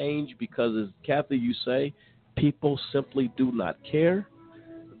change because, as Kathy, you say, people simply do not care.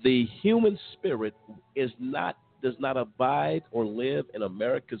 The human spirit does not abide or live in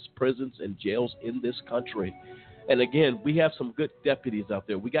America's prisons and jails in this country. And again, we have some good deputies out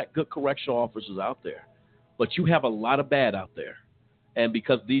there. We got good correctional officers out there. But you have a lot of bad out there. And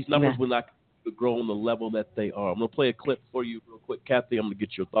because these numbers will not grow on the level that they are. I'm going to play a clip for you real quick. Kathy, I'm going to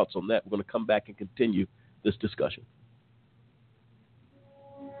get your thoughts on that. We're going to come back and continue this discussion.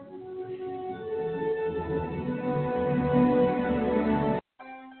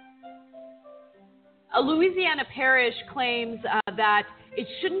 A Louisiana parish claims that it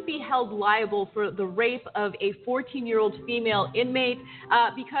shouldn't be held liable for the rape of a 14-year-old female inmate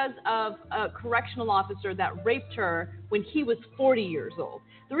because of a correctional officer that raped her when he was 40 years old.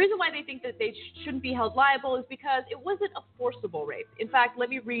 The reason why they think that they shouldn't be held liable is because it wasn't a forcible rape. In fact, let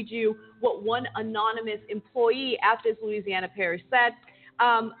me read you what one anonymous employee at this Louisiana parish said.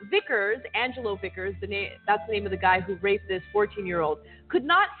 Vickers, Angelo Vickers, that's the name of the guy who raped this 14-year-old, could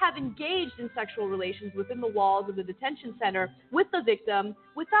not have engaged in sexual relations within the walls of the detention center with the victim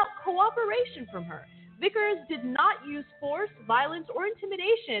without cooperation from her. Vickers did not use force, violence, or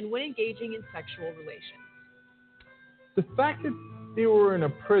intimidation when engaging in sexual relations. The fact that they were in a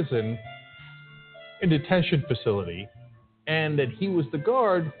prison, a detention facility, and that he was the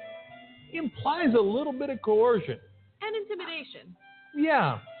guard implies a little bit of coercion. And intimidation.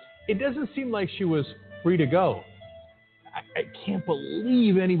 Yeah, it doesn't seem like she was free to go. I can't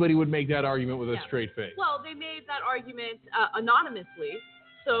believe anybody would make that argument with a straight face. Well, they made that argument anonymously.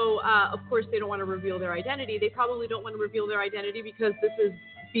 So, of course, they don't want to reveal their identity. They probably don't want to reveal their identity because this is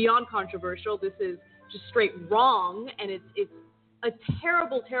beyond controversial. This is just straight wrong, and it's a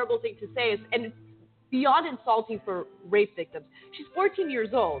terrible, terrible thing to say. And it's beyond insulting for rape victims. She's 14 years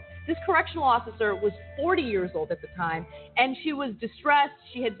old. This correctional officer was 40 years old at the time, and she was distressed.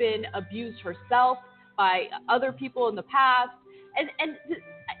 She had been abused herself by other people in the past.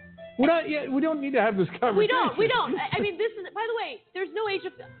 We don't need to have this conversation. We don't. I mean, this is, by the way, there's no age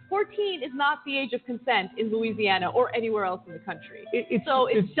of, 14 is not the age of consent in Louisiana or anywhere else in the country. It's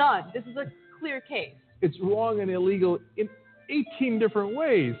done. This is a clear case. It's wrong and illegal in 18 different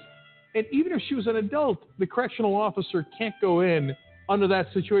ways. And even if she was an adult, the correctional officer can't go in under that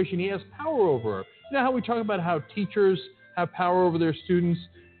situation. He has power over her. You know how we talk about how teachers have power over their students?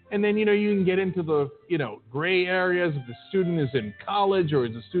 And then, you can get into the, gray areas if the student is in college or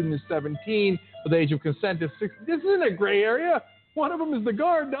the student is 17, but the age of consent is 16. This isn't a gray area. One of them is the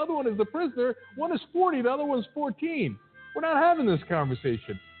guard. The other one is the prisoner. One is 40. The other one's 14. We're not having this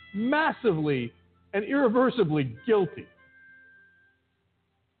conversation. Massively and irreversibly guilty.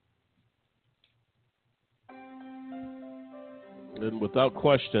 And without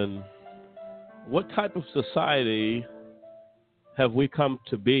question, what type of society have we come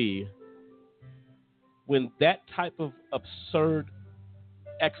to be when that type of absurd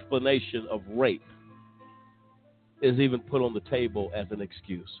explanation of rape is even put on the table as an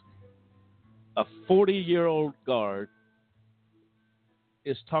excuse? A 40-year-old guard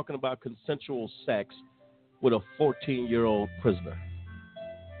is talking about consensual sex with a 14-year-old prisoner.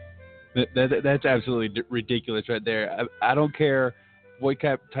 That's absolutely ridiculous right there. I don't care what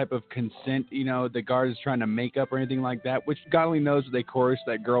type of consent, the guard is trying to make up or anything like that, which God only knows what they coerced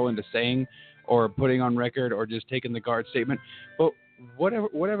that girl into saying or putting on record or just taking the guard statement. But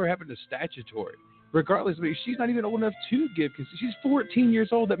whatever happened to statutory? Regardless, she's not even old enough to give consent. She's 14 years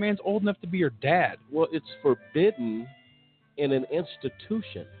old. That man's old enough to be her dad. Well, it's forbidden in an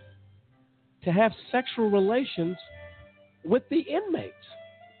institution to have sexual relations with the inmates.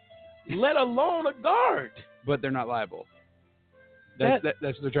 let alone a guard. But they're not liable. That's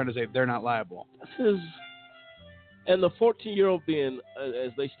what they're trying to say. They're not liable. And the 14-year-old being,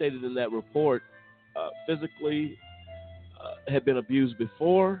 as they stated in that report, physically had been abused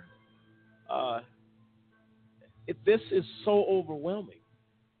before. This is so overwhelming.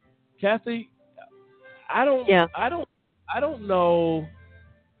 Kathy, I don't know.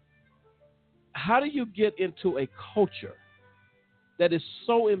 How do you get into a culture that is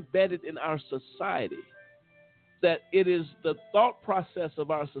so embedded in our society that it is the thought process of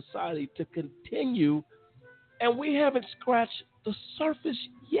our society to continue, and we haven't scratched the surface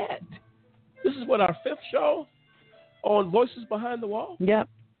yet? This is what, our 5th show on Voices Behind the Wall? Yep.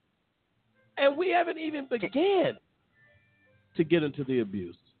 And we haven't even began to get into the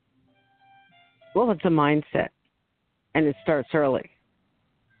abuse. Well, it's a mindset, and it starts early.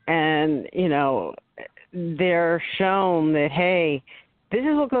 And, they're shown that, hey, this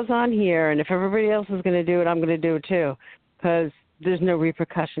is what goes on here, and if everybody else is going to do it, I'm going to do it too, because there's no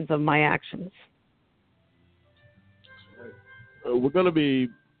repercussions of my actions. We're going to be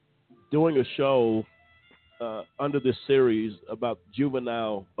doing a show under this series about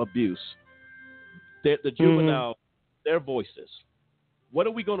juvenile abuse. The juvenile, their voices. What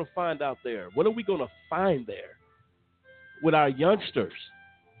are we going to find out there? What are we going to find there with our youngsters?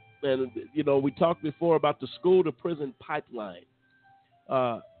 And, we talked before about the school-to-prison pipeline.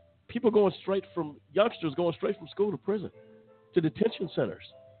 Youngsters going straight from school to prison, to detention centers.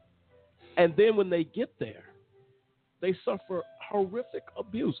 And then when they get there, they suffer horrific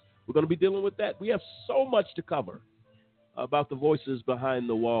abuse. We're going to be dealing with that. We have so much to cover about the Voices Behind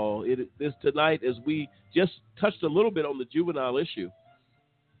the Wall. This tonight, as we just touched a little bit on the juvenile issue,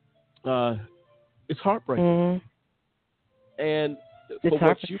 it's heartbreaking. And it's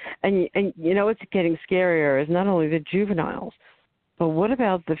hard. And what's getting scarier is not only the juveniles, but what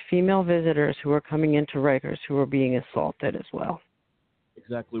about the female visitors who are coming into Rikers who are being assaulted as well?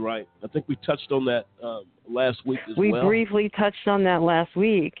 Exactly right. I think we touched on that last week as well. We briefly touched on that last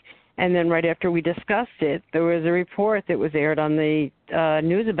week, and then right after we discussed it, there was a report that was aired on the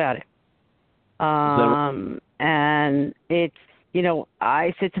news about it. And it's,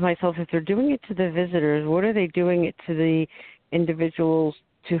 I said to myself, if they're doing it to the visitors, what are they doing it to the individuals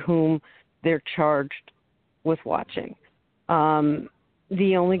to whom they're charged with watching?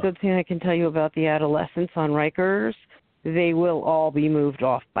 The only good thing I can tell you about the adolescents on Rikers, they will all be moved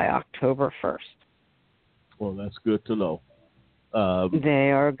off by October 1st. Well, that's good to know.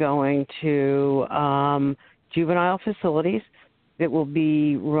 They are going to juvenile facilities that will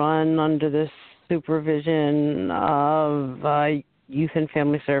be run under the supervision of Youth and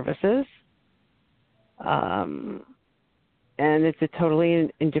Family Services. And it's a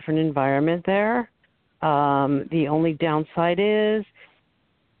totally different environment there. The only downside is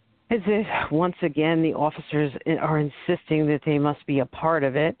that, once again, the officers are insisting that they must be a part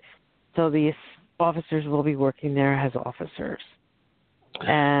of it. So the officers will be working there as officers.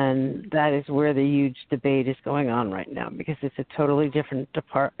 And that is where the huge debate is going on right now, because it's a totally different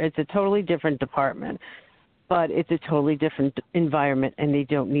department, but it's a totally different environment, and they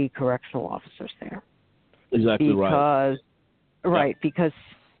don't need correctional officers there. Exactly right. Because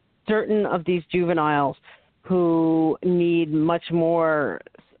certain of these juveniles who need much more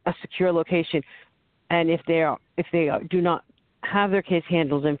a secure location, and if they do not have their case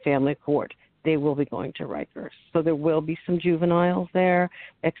handled in family court, they will be going to Rikers. So there will be some juveniles there,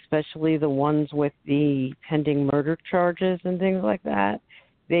 especially the ones with the pending murder charges and things like that.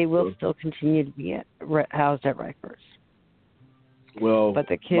 They will still continue to be housed at Rikers. Well, but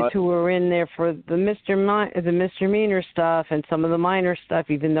the kids who were in there for the misdemeanor stuff and some of the minor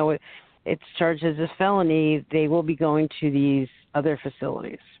stuff, even though it's charged as a felony, they will be going to these other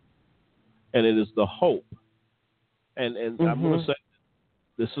facilities. And it is the hope. And I'm going to say,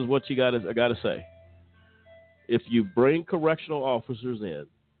 this is what I got to say. If you bring correctional officers in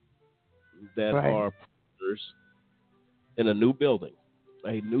that are prisoners in a new building,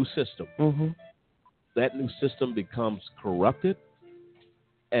 a new system, that new system becomes corrupted,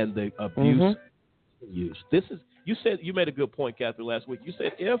 and the abuse used. You made a good point, Catherine, last week. You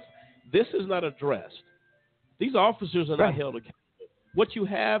said if this is not addressed, these officers are not held accountable. What you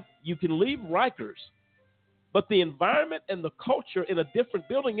have, you can leave Rikers, but the environment and the culture in a different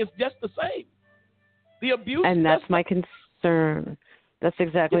building is just the same. The abuse. And that's my concern. That's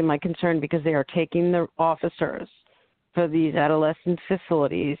exactly my concern, because they are taking the officers for these adolescent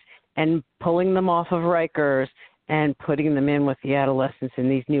facilities and pulling them off of Rikers and putting them in with the adolescents in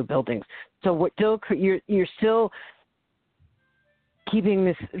these new buildings. So you're still keeping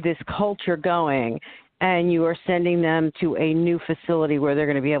this culture going, and you are sending them to a new facility where they're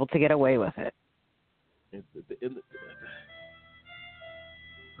going to be able to get away with it.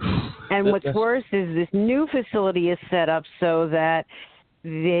 And what's worse is this new facility is set up so that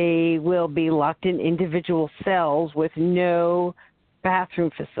they will be locked in individual cells with no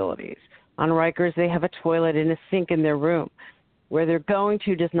bathroom facilities. On Rikers, they have a toilet and a sink in their room. Where they're going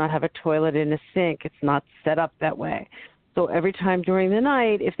to does not have a toilet and a sink. It's not set up that way. So every time during the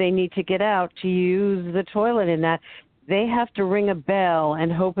night, if they need to get out to use the toilet in that, they have to ring a bell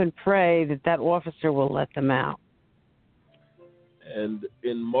and hope and pray that that officer will let them out. And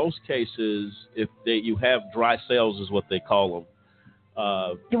in most cases, if you have dry cells, is what they call them.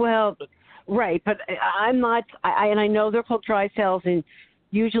 Well, right, but I'm not, and I know they're called dry cells, and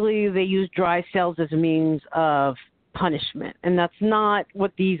usually they use dry cells as a means of punishment, and that's not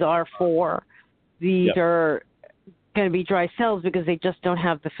what these are for. These are going to be dry cells because they just don't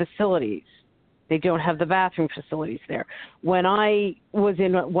have the facilities. They don't have the bathroom facilities there. When I was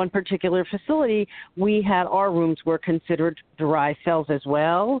in one particular facility, we had our rooms were considered dry cells as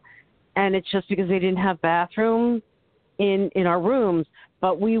well, and it's just because they didn't have bathroom in our rooms,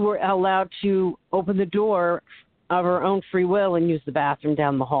 but we were allowed to open the door of our own free will and use the bathroom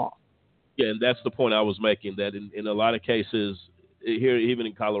down the hall. Yeah, and that's the point I was making, that in a lot of cases here, even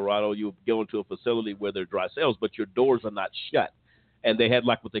in Colorado, you go into a facility where there are dry cells, but your doors are not shut. And they had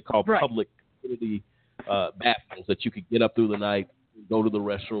like what they call public community bathrooms that you could get up through the night, go to the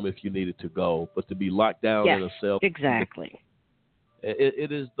restroom if you needed to go. But to be locked down in a cell. Exactly.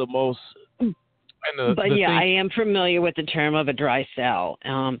 It is the most... I am familiar with the term of a dry cell,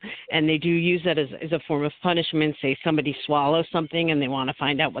 and they do use that as a form of punishment. Say somebody swallows something and they want to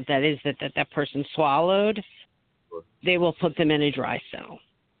find out what that is that person swallowed, they will put them in a dry cell.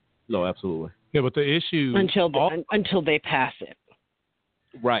 No, absolutely. Yeah, but the issue... Until they pass it.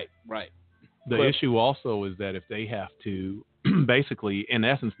 Right. The issue also is that if they have to basically, in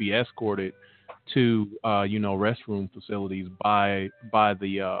essence, be escorted to restroom facilities by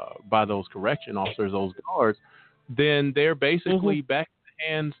those correction officers, those guards, then they're basically back in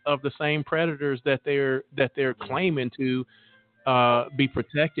the hands of the same predators that they're claiming to be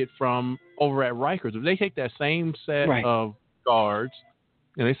protected from over at Rikers. If they take that same set of guards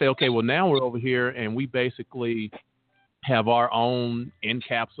and they say, okay, well now we're over here and we basically have our own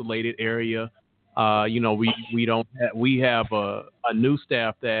encapsulated area. We have a new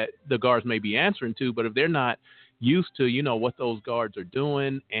staff that the guards may be answering to, but if they're not used to, what those guards are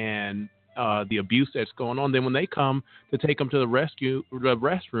doing and the abuse that's going on, then when they come to take them to the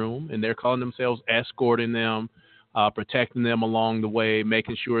restroom, and they're calling themselves escorting them, protecting them along the way,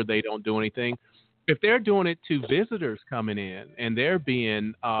 making sure they don't do anything. If they're doing it to visitors coming in and they're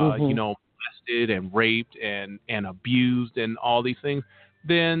being, molested and raped and abused and all these things,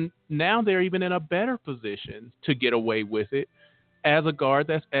 then now they're even in a better position to get away with it as a guard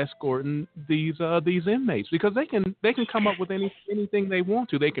that's escorting these inmates, because they can come up with anything they want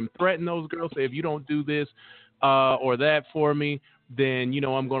to. They can threaten those girls, say, if you don't do this or that for me, then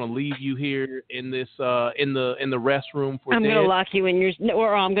I'm going to leave you here in this in the restroom for I'm going to lock you in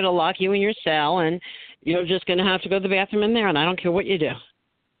I'm going to lock you in your cell, and you're just going to have to go to the bathroom in there, and I don't care what you do.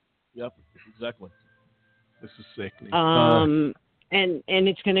 Yep, exactly. This is sickening. And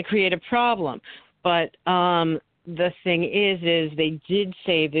it's going to create a problem. But the thing is they did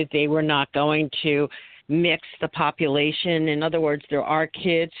say that they were not going to mix the population. In other words, there are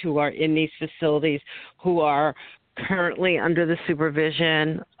kids who are in these facilities who are currently under the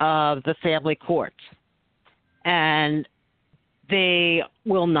supervision of the family courts. And they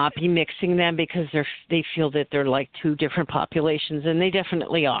will not be mixing them because they feel that they're like two different populations, and they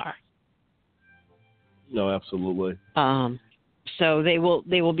definitely are. No, absolutely. So they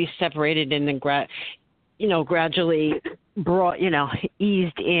will be separated and then gradually brought,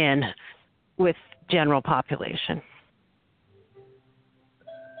 eased in with general population.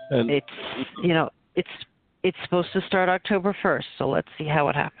 And it's supposed to start October 1st, so let's see how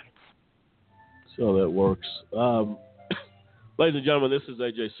it happens. So that works. Ladies and gentlemen, this is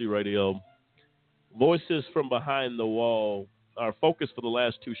AJC Radio. Voices from Behind the Wall. Our focus for the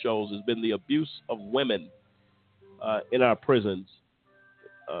last two shows has been the abuse of women in our prisons.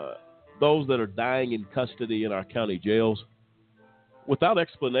 Those that are dying in custody in our county jails without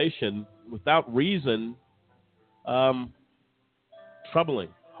explanation, without reason, troubling,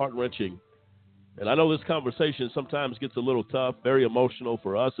 heart-wrenching. And I know this conversation sometimes gets a little tough, very emotional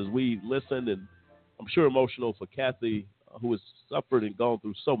for us as we listen, and I'm sure emotional for Kathy, who has suffered and gone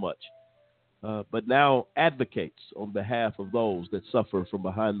through so much, but now advocates on behalf of those that suffer from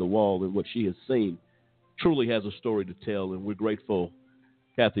behind the wall, and what she has seen truly has a story to tell, and we're grateful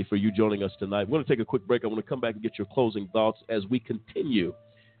Kathy, for you joining us tonight. We're going to take a quick break. I want to come back and get your closing thoughts as we continue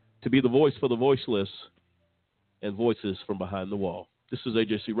to be the voice for the voiceless and voices from behind the wall. This is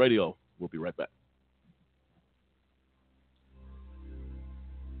AJC Radio. We'll be right back.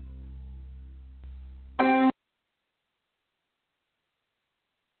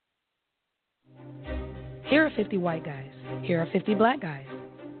 Here are 50 white guys. Here are 50 black guys.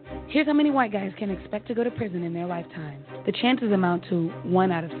 Here's how many white guys can expect to go to prison in their lifetime. The chances amount to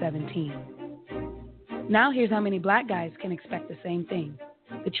 1 out of 17. Now here's how many black guys can expect the same thing.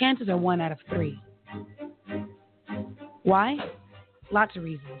 The chances are 1 out of 3. Why? Lots of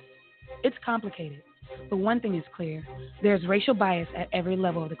reasons. It's complicated, but one thing is clear. There's racial bias at every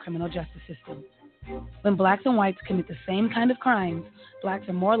level of the criminal justice system. When blacks and whites commit the same kind of crimes, blacks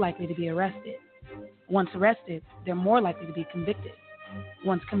are more likely to be arrested. Once arrested, they're more likely to be convicted.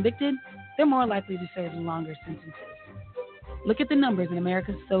 Once convicted, they're more likely to serve longer sentences. Look at the numbers in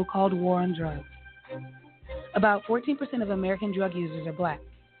America's so-called war on drugs. About 14% of American drug users are black,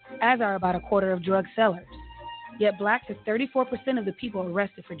 as are about a quarter of drug sellers. Yet blacks are 34% of the people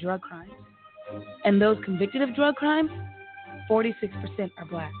arrested for drug crimes. And those convicted of drug crimes, 46% are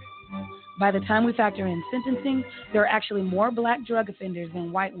black. By the time we factor in sentencing, there are actually more black drug offenders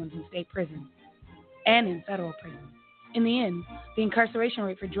than white ones in state prisons and in federal prison. In the end, the incarceration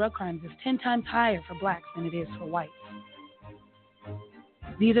rate for drug crimes is 10 times higher for blacks than it is for whites.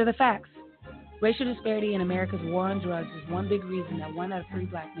 These are the facts. Racial disparity in America's war on drugs is one big reason that 1 out of 3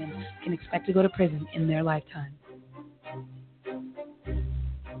 black men can expect to go to prison in their lifetime.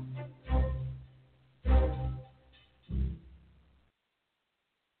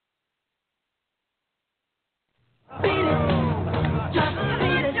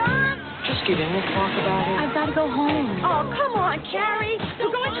 Just get in and talk about it. I've got to go home. Oh, come on, Carrie.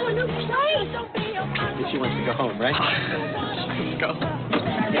 We're going to a new place. She wants to go home, right? Let's go.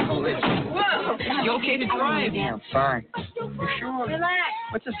 Whoa! You okay to drive? Yeah, I'm fine. You sure? Relax.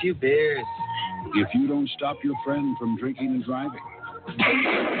 What's a few beers? If you don't stop your friend from drinking and driving,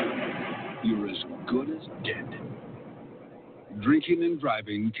 you're as good as dead. Drinking and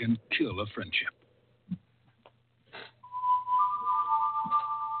driving can kill a friendship.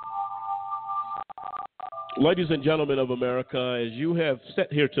 Ladies and gentlemen of America, as you have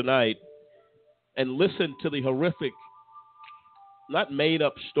sat here tonight and listened to the horrific, not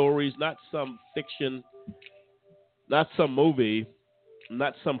made-up stories, not some fiction, not some movie,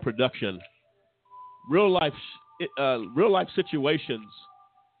 not some production, real life situations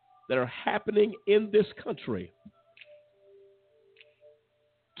that are happening in this country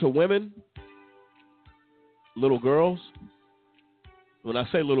to women, little girls. When I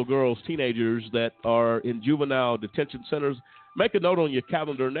say little girls, teenagers that are in juvenile detention centers, make a note on your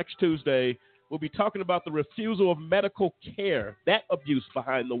calendar. Next Tuesday, we'll be talking about the refusal of medical care, that abuse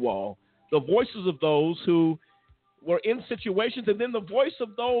behind the wall, the voices of those who were in situations, and then the voice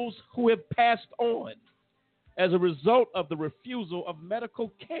of those who have passed on as a result of the refusal of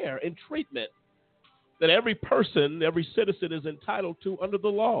medical care and treatment that every person, every citizen is entitled to under the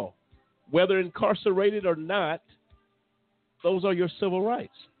law. Whether incarcerated or not, those are your civil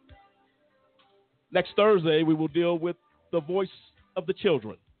rights. Next Thursday, we will deal with the voice of the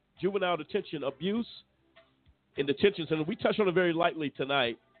children, juvenile detention abuse in detention centers. We touched on it very lightly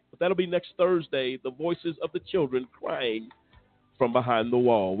tonight, but that'll be next Thursday, the voices of the children crying from behind the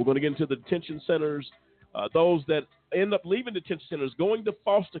wall. We're going to get into the detention centers, those that end up leaving detention centers, going to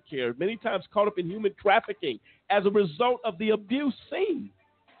foster care, many times caught up in human trafficking as a result of the abuse seen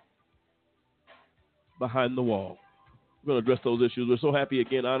behind the wall. We're going to address those issues. We're so happy,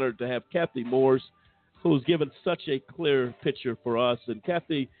 again, honored to have Kathy Morse, who's given such a clear picture for us. And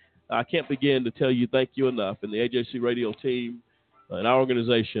Kathy, I can't begin to tell you thank you enough, and the AJC Radio team and our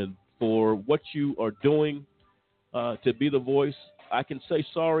organization for what you are doing to be the voice. I can say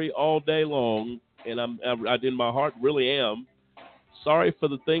sorry all day long, and I in my heart really am sorry for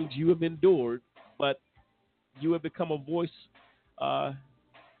the things you have endured, but you have become a voice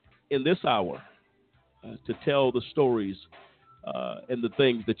in this hour. To tell the stories and the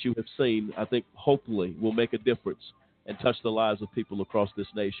things that you have seen, I think hopefully will make a difference and touch the lives of people across this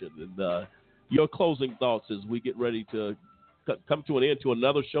nation. And your closing thoughts as we get ready to come to an end to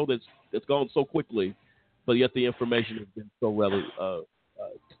another show that's gone so quickly, but yet the information has been so relevant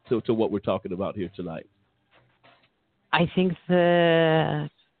to what we're talking about here tonight. I think the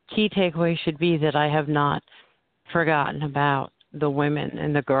key takeaway should be that I have not forgotten about the women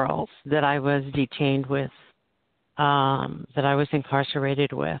and the girls that I was detained with, that I was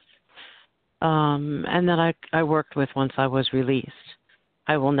incarcerated with, and that I worked with once I was released.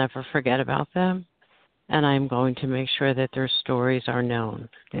 I will never forget about them, and I'm going to make sure that their stories are known,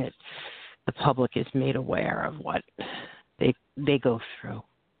 that the public is made aware of what they go through.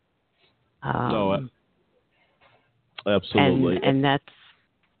 No, absolutely. And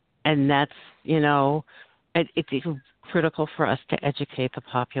that's it's critical for us to educate the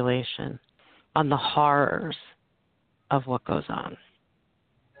population on the horrors of what goes on.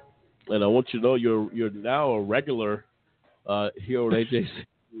 And I want you to know you're now a regular here on AJC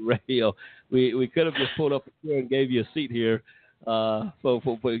Radio. We could have just pulled up here and gave you a seat here for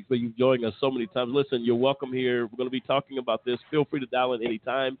you joining us so many times. Listen, you're welcome here. We're going to be talking about this. Feel free to dial in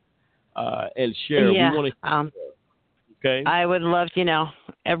anytime and share. Yeah. We want to. Okay. I would love,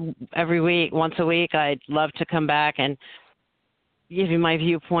 every week, once a week, I'd love to come back and give you my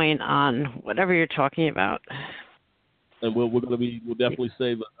viewpoint on whatever you're talking about. And we'll definitely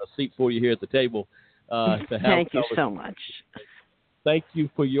save a seat for you here at the table. To have Thank you so much. Thank you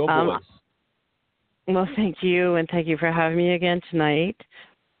for your voice. Well, thank you, and thank you for having me again tonight.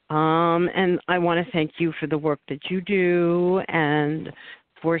 And I want to thank you for the work that you do and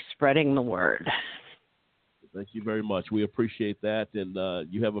for spreading the word. Thank you very much. We appreciate that. And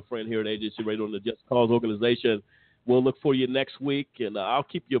you have a friend here at AJC Radio on the Just Cause organization. We'll look for you next week, and I'll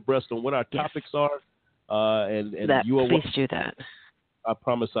keep you abreast on what our topics are. And you are please do that. I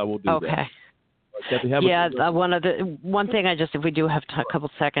promise I will do that. Okay. Kathy, one thing if we do have a couple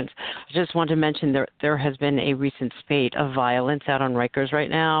seconds, I just want to mention there has been a recent spate of violence out on Rikers right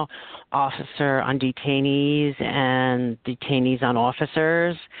now, officer on detainees and detainees on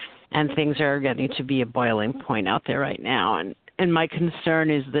officers, and things are getting to be a boiling point out there right now. And my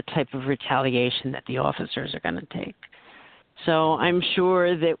concern is the type of retaliation that the officers are going to take. So I'm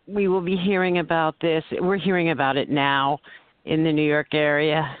sure that we will be hearing about this. We're hearing about it now in the New York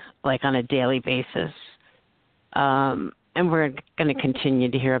area, like on a daily basis. And we're going to continue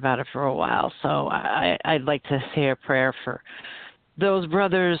to hear about it for a while. So I'd like to say a prayer for those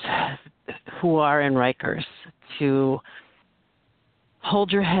brothers who are in Rikers to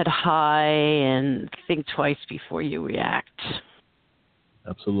hold your head high and think twice before you react.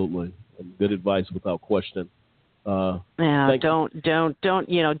 Absolutely. Good advice without question. Don't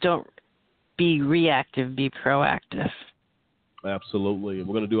be reactive, be proactive. Absolutely. And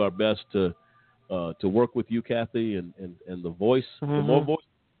we're going to do our best to work with you, Kathy, and the voice. Mm-hmm. The more voice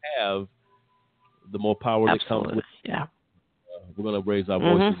you have, the more power that comes with it. Yeah. We're going to raise our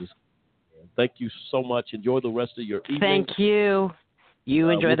voices. Thank you so much. Enjoy the rest of your evening. Thank you. You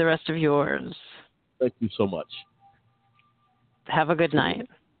enjoy the rest of yours. Thank you so much. Have a good night.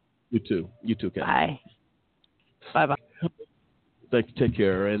 You too. You too, Kathy. Bye. Bye-bye. Thank you. Take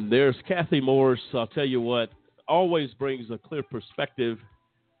care. And there's Kathy Morse. I'll tell you what, always brings a clear perspective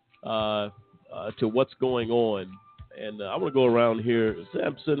to what's going on. And I want to go around here.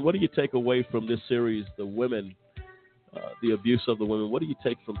 Samson, what do you take away from this series, the women, the abuse of the women? What do you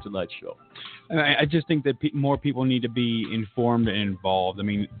take from tonight's show? I just think that more people need to be informed and involved. I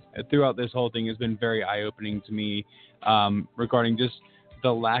mean, throughout this whole thing has been very eye-opening to me regarding just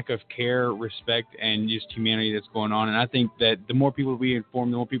the lack of care, respect, and just humanity that's going on. And I think that the more people we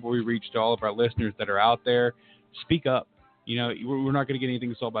inform, the more people we reach to all of our listeners that are out there, speak up. We're not going to get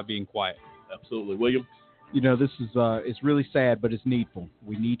anything solved by being quiet. Absolutely. William? This is it's really sad, but it's needful.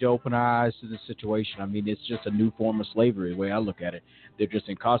 We need to open our eyes to this situation. I mean, it's just a new form of slavery, the way I look at it. They're just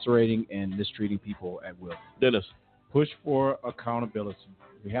incarcerating and mistreating people at will. Dennis? Push for accountability.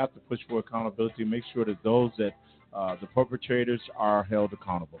 We have to push for accountability, make sure that those that the perpetrators are held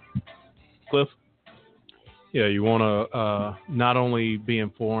accountable. Cliff? Yeah, you want to not only be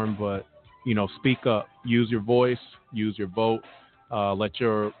informed, but, speak up. Use your voice, use your vote. Let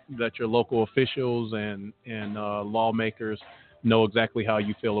your local officials and lawmakers know exactly how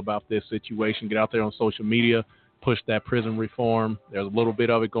you feel about this situation. Get out there on social media, push that prison reform. There's a little bit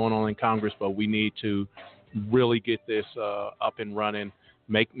of it going on in Congress, but we need to really get this up and running.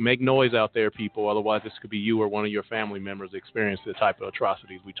 Make noise out there, people. Otherwise, this could be you or one of your family members experience the type of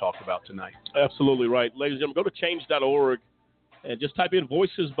atrocities we talked about tonight. Absolutely right. Ladies and gentlemen, go to change.org and just type in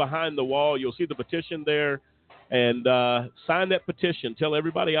Voices Behind the Wall. You'll see the petition there. And sign that petition. Tell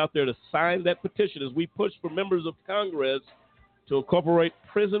everybody out there to sign that petition as we push for members of Congress to incorporate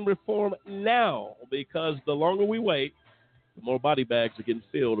prison reform now, because the longer we wait, the more body bags are getting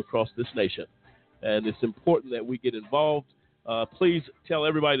filled across this nation. And it's important that we get involved. Please tell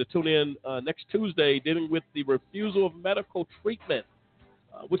everybody to tune in next Tuesday dealing with the refusal of medical treatment,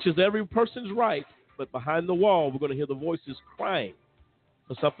 which is every person's right. But behind the wall, we're going to hear the voices crying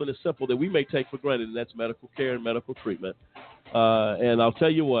for something as simple that we may take for granted, and that's medical care and medical treatment. And I'll tell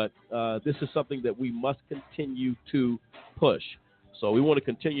you what, this is something that we must continue to push. So we want to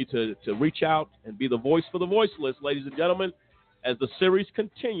continue to reach out and be the voice for the voiceless, ladies and gentlemen, as the series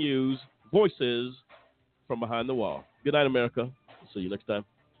continues, Voices from Behind the Wall. Good night, America. See you next time.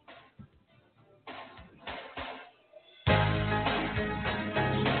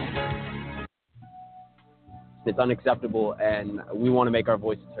 It's unacceptable, and we want to make our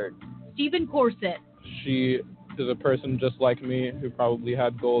voices heard. Stephen Corset. She is a person just like me who probably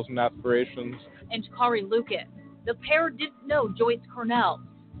had goals and aspirations. And Kari Lucas. The pair didn't know Joyce Cornell,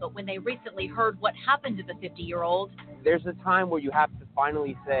 but when they recently heard what happened to the 50-year-old, there's a time where you have to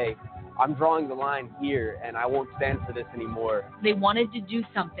finally say, I'm drawing the line here, and I won't stand for this anymore. They wanted to do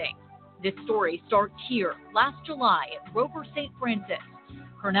something. This story starts here, last July at Roper St. Francis.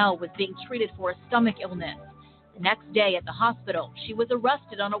 Cornell was being treated for a stomach illness. The next day at the hospital, she was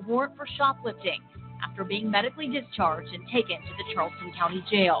arrested on a warrant for shoplifting after being medically discharged and taken to the Charleston County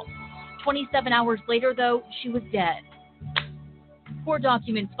Jail. 27 hours later, though, she was dead. Court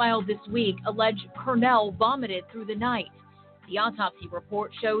documents filed this week allege Cornell vomited through the night. The autopsy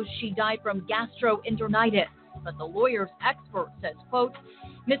report shows she died from gastroenteritis, but the lawyer's expert says, quote,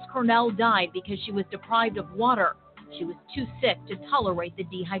 Miss Cornell died because she was deprived of water. She was too sick to tolerate the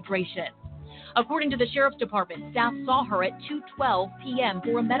dehydration. According to the Sheriff's Department, staff saw her at 2:12 p.m.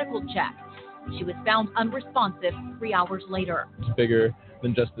 for a medical check. She was found unresponsive 3 hours later. It's bigger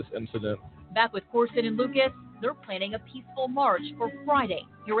than just this incident. Back with Corson and Lucas, they're planning a peaceful march for Friday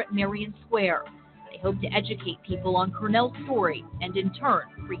here at Marion Square. They hope to educate people on Cornell's story and in turn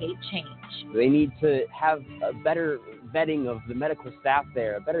create change. They need to have a better vetting of the medical staff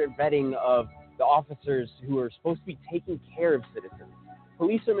there, a better vetting of the officers who are supposed to be taking care of citizens.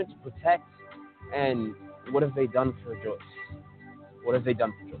 Police are meant to protect, and what have they done for Joyce? What have they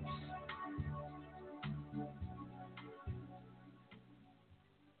done for Joyce?